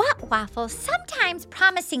know what, Waffle? Sometimes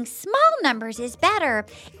promising small numbers is better.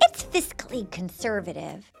 It's fiscally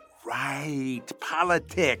conservative. Right,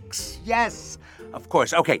 politics. Yes, of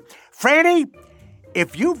course. Okay, Franny,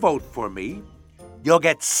 if you vote for me, you'll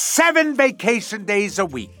get 7 vacation days a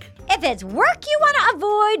week. If it's work you want to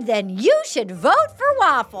avoid, then you should vote for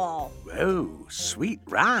Waffle. Oh, sweet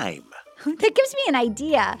rhyme. That gives me an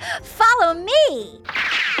idea. Follow me.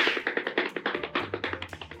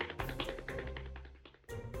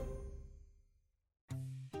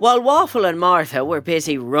 While Waffle and Martha were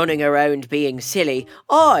busy running around being silly,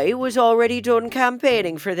 I was already done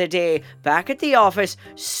campaigning for the day, back at the office,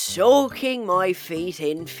 soaking my feet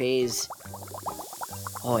in fizz.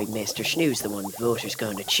 I'm Mr. Snooze, the one voters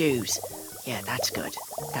gonna choose. Yeah, that's good.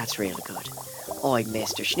 That's real good. I'm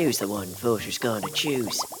Mr. Snooze, the one voters gonna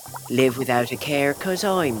choose. Live without a care, 'cause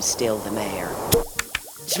I'm still the mayor.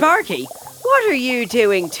 Sparky, what are you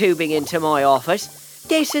doing tubing into my office?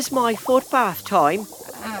 This is my footbath time.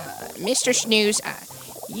 Mr. Snooze,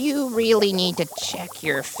 you really need to check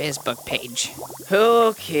your Facebook page.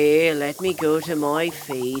 Okay, let me go to my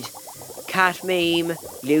feed. Cat meme,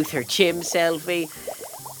 Luther Chim selfie.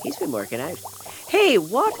 He's been working out. Hey,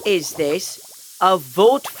 what is this? A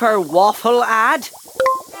vote for Waffle ad?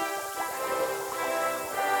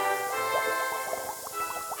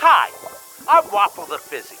 Hi, I'm Waffle the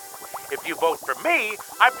Fizzy. If you vote for me,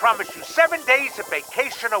 I promise you 7 days of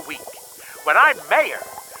vacation a week. When I'm mayor,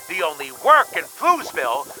 the only work in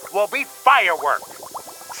Floozeville will be fireworks.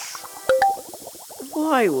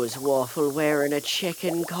 Why was Waffle wearing a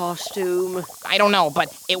chicken costume? I don't know,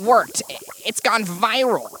 but it worked. It's gone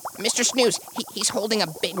viral. Mr. Snooze, he's holding a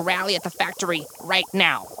big rally at the factory right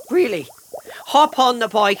now. Really? Hop on the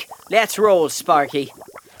bike. Let's roll, Sparky.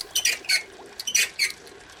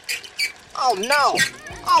 Oh no!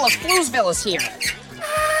 All of Floozeville is here.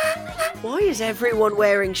 Why is everyone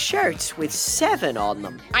wearing shirts with 7 on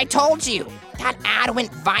them? I told you. That ad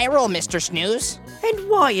went viral, Mr. Snooze. And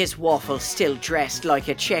why is Waffle still dressed like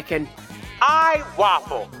a chicken? I,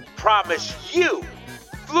 Waffle, promise you,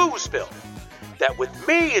 Floozeville, that with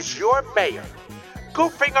me as your mayor,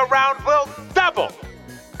 goofing around will double,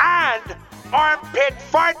 and armpit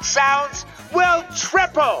fart sounds will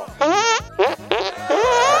triple.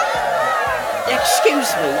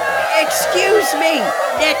 Excuse me,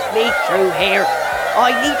 let me through here.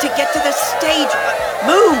 I need to get to the stage.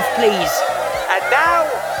 Move, please. And now,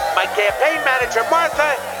 my campaign manager,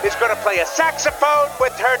 Martha, is going to play a saxophone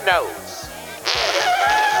with her nose.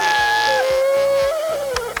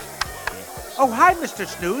 Oh, hi, Mr.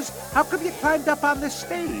 Snooze. How come you climbed up on this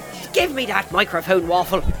stage? Give me that microphone,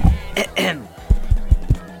 Waffle.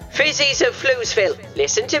 Fizzies of Floozeville,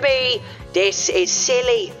 listen to me. This is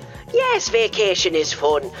silly. Yes, vacation is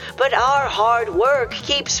fun, but our hard work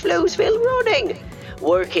keeps Floozeville running.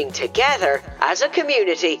 Working together as a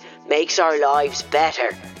community makes our lives better.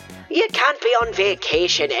 You can't be on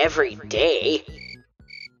vacation every day.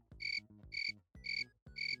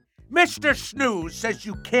 Mr. Snooze says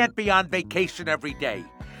you can't be on vacation every day.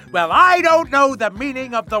 Well, I don't know the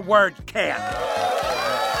meaning of the word can't.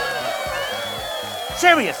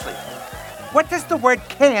 Seriously, what does the word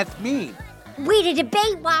can't mean? Way to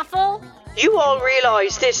debate, Waffle. You all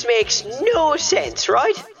realise this makes no sense,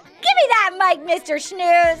 right? Give me that mic, Mr.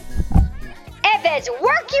 Snooze. If it's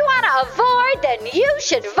work you want to avoid, then you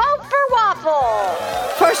should vote for Waffle.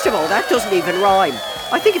 First of all, that doesn't even rhyme.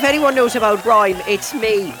 I think if anyone knows about rhyme, it's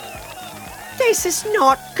me. This is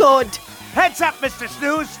not good. Heads up, Mr.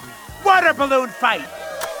 Snooze. Water balloon fight.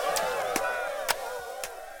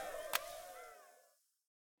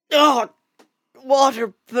 Oh,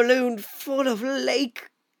 water balloon full of lake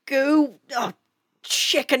goo. Oh,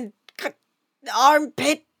 chicken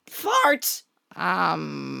armpit farts.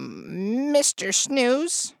 Mr.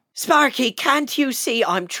 Snooze? Sparky, can't you see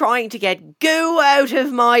I'm trying to get goo out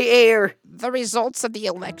of my ear? The results of the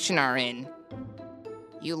election are in.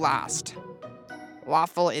 You lost.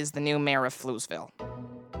 Waffle is the new mayor of Floozeville.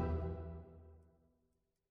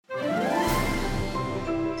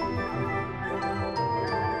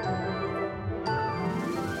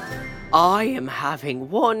 I am having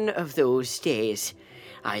one of those days.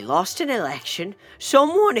 I lost an election,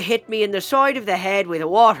 someone hit me in the side of the head with a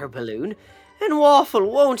water balloon, And Waffle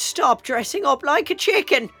won't stop dressing up like a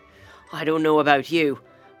chicken. I don't know about you,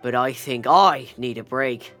 but I think I need a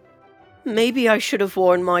break. Maybe I should have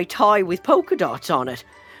worn my tie with polka dots on it,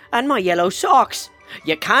 and my yellow socks.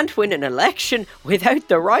 You can't win an election without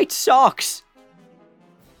the right socks.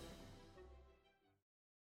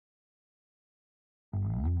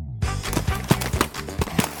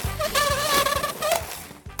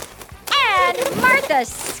 And Martha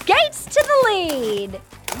skates to the lead.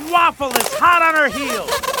 Waffle is hot on her heels.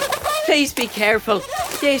 Please be careful.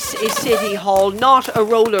 This is City Hall, not a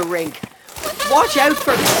roller rink. Watch out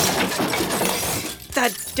for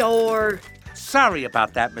that door. Sorry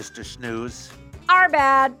about that, Mr. Snooze. Our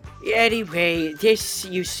bad. Anyway, this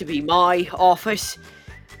used to be my office,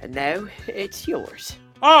 and now it's yours.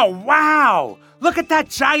 Oh, wow! Look at that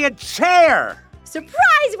giant chair!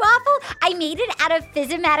 Surprise, Waffle! I made it out of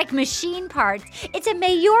physimatic machine parts. It's a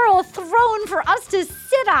mayoral throne for us to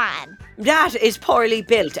sit on. That is poorly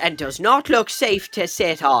built and does not look safe to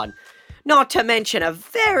sit on. Not to mention a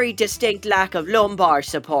very distinct lack of lumbar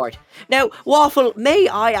support. Now, Waffle, may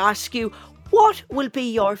I ask you, what will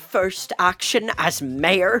be your first action as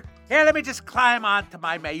mayor? Here, let me just climb onto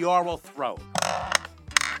my mayoral throne.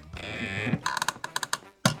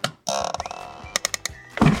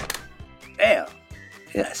 Ew.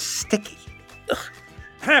 Yeah, sticky.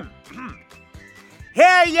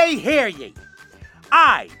 Hear ye, hear ye.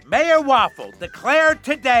 I, Mayor Waffle, declare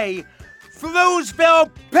today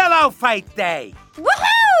Floozeville Pillow Fight Day.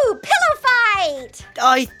 Woohoo! Pillow fight!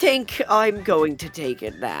 I think I'm going to take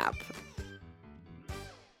a nap.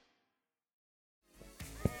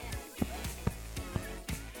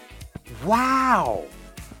 Wow!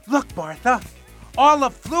 Look, Martha. All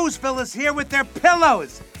of Floozeville is here with their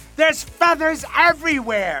pillows. There's feathers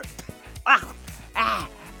everywhere.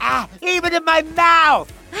 Even in my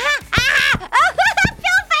mouth.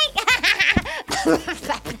 Pillow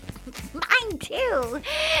fight! Mine too.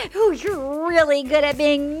 Ooh, you're really good at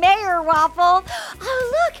being mayor, Waffle.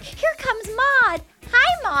 Oh, look, here comes Maud.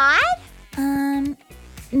 Hi, Maud.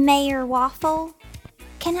 Mayor Waffle,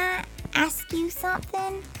 can I ask you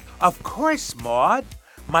something? Of course, Maud.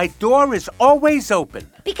 My door is always open.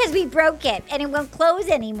 Because we broke it and it won't close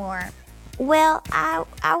anymore. Well,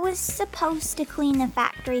 I was supposed to clean the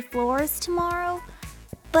factory floors tomorrow,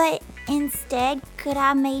 but instead, could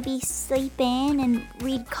I maybe sleep in and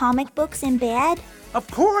read comic books in bed? Of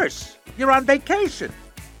course. You're on vacation.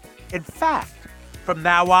 In fact, from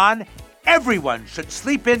now on, everyone should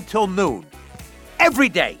sleep in till noon. Every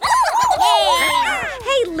day.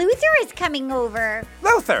 Hey, Luther is coming over.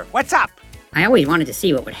 Luther, what's up? I always wanted to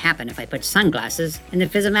see what would happen if I put sunglasses in the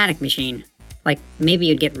Physimatic machine. Like, maybe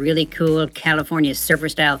you'd get really cool California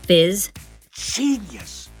surfer-style fizz.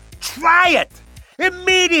 Genius. Try it.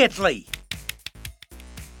 Immediately.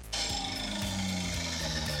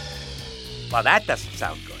 Well, that doesn't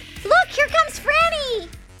sound good. Look, here comes Franny.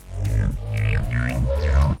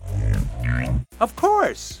 Of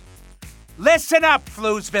course. Listen up,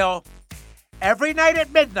 Floozeville. Every night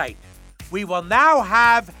at midnight, we will now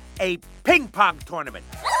have a ping pong tournament.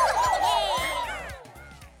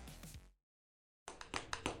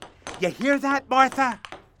 You hear that, Martha?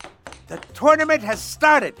 The tournament has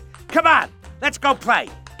started. Come on, let's go play.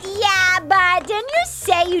 Yeah, but didn't you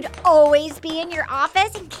say you'd always be in your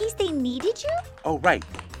office in case they needed you? Oh, right.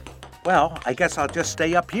 Well, I guess I'll just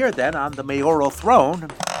stay up here then on the mayoral throne.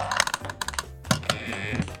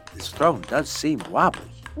 This throne does seem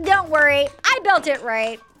wobbly. Don't worry, I built it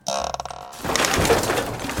right.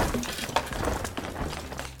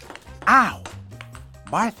 Ow!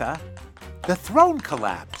 Martha, the throne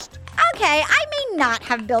collapsed. Okay, I may not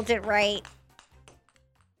have built it right.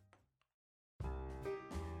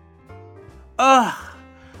 Ugh,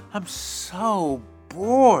 I'm so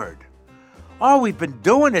bored. All we've been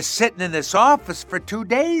doing is sitting in this office for 2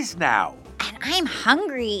 days now. And I'm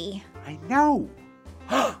hungry. I know.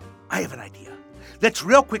 I have an idea. Let's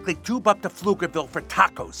real quickly tube up to Floozeville for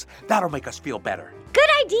tacos. That'll make us feel better. Good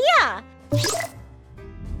idea.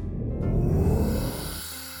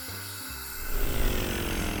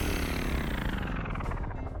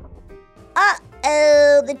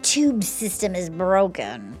 Uh-oh, the tube system is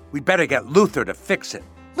broken. We'd better get Luther to fix it.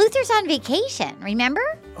 Luther's on vacation, remember?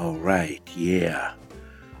 Oh, right, yeah.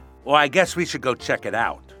 Well, I guess we should go check it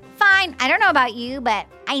out. Fine, I don't know about you, but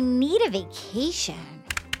I need a vacation.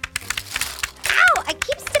 Ow, I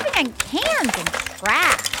keep stepping on cans and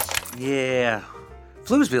trash. Yeah,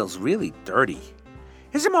 Floozeville's really dirty.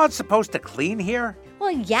 Isn't Maud supposed to clean here?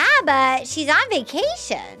 Well, yeah, but she's on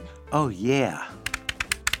vacation. Oh, yeah.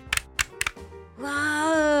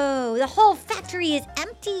 Whoa, the whole factory is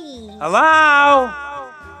empty. Hello?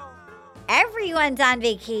 everyone's on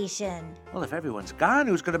vacation. Well, if everyone's gone,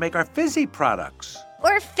 who's going to make our fizzy products?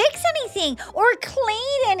 Or fix anything, or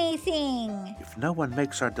clean anything. If no one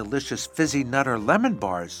makes our delicious fizzy nut or lemon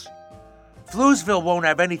bars, Floozeville won't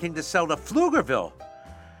have anything to sell to Pflugerville.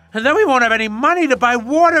 And then we won't have any money to buy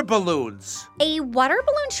water balloons. A water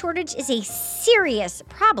balloon shortage is a serious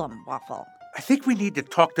problem, Waffle. I think we need to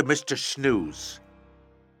talk to Mr. Snooze.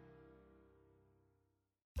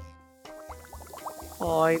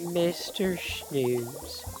 I'm Mr.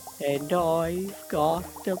 Snooze, and I've got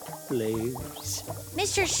the blues.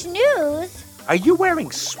 Mr. Snooze? Are you wearing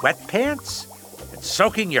sweatpants and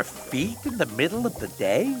soaking your feet in the middle of the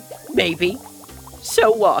day? Maybe.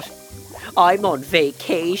 So what? I'm on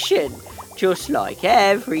vacation, just like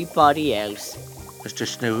everybody else. Mr.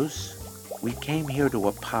 Snooze, we came here to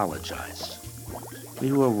apologize.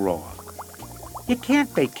 We were wrong. You can't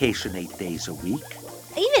vacation 8 days a week.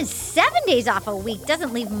 Even 7 days off a week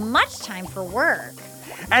doesn't leave much time for work.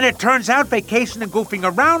 And it turns out vacation and goofing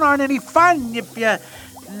around aren't any fun if you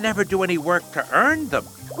never do any work to earn them.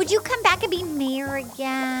 Would you come back and be mayor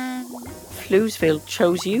again? Floozeville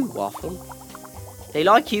chose you, Waffle. They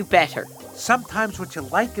like you better. Sometimes what you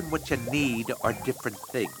like and what you need are different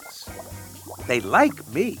things. They like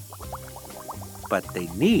me, but they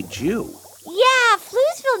need you. Yeah,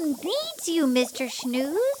 Floozeville needs you, Mr.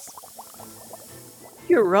 Snooze.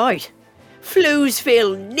 You're right.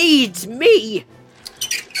 Floozeville needs me.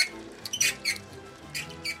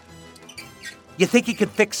 You think he can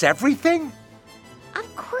fix everything?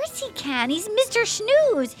 Of course he can. He's Mr.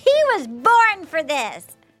 Snooze. He was born for this.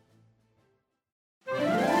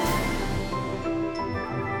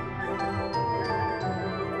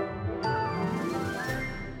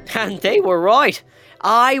 And they were right.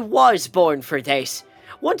 I was born for this.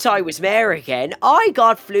 Once I was mayor again, I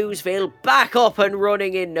got Floozeville back up and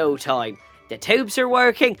running in no time. The tubes are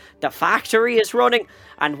working, the factory is running,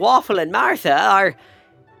 and Waffle and Martha are...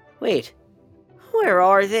 Wait, where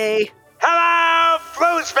are they? Hello,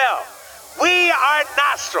 Floozeville! We are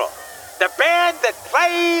Nostril, the band that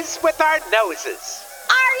plays with our noses.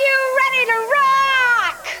 Are you ready to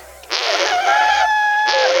rock?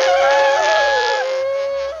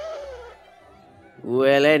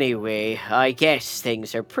 Well, anyway, I guess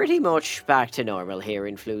things are pretty much back to normal here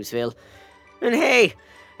in Floozeville. And hey,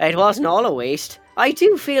 it wasn't all a waste. I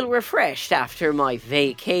do feel refreshed after my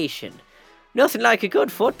vacation. Nothing like a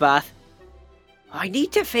good foot bath. I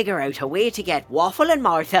need to figure out a way to get Waffle and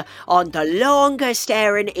Martha on the longest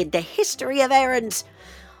errand in the history of errands.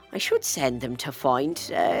 I should send them to find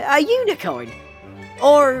a unicorn.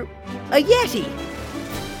 Or a yeti.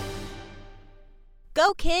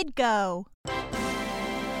 Go, kid, go.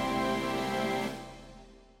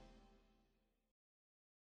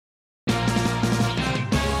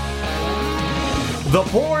 The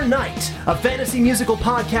Poor Knight, a fantasy musical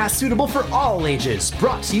podcast suitable for all ages,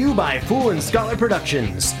 brought to you by Fool and Scholar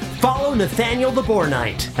Productions. Follow Nathaniel the Boar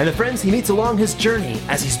Knight and the friends he meets along his journey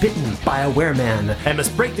as he's bitten by a wereman and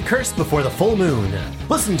must break the curse before the full moon.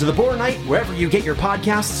 Listen to The Boar Knight wherever you get your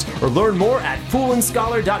podcasts or learn more at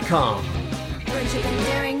foolandscholar.com. Friendship and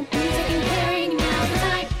daring, music and caring, now's the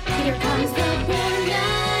night. Here comes the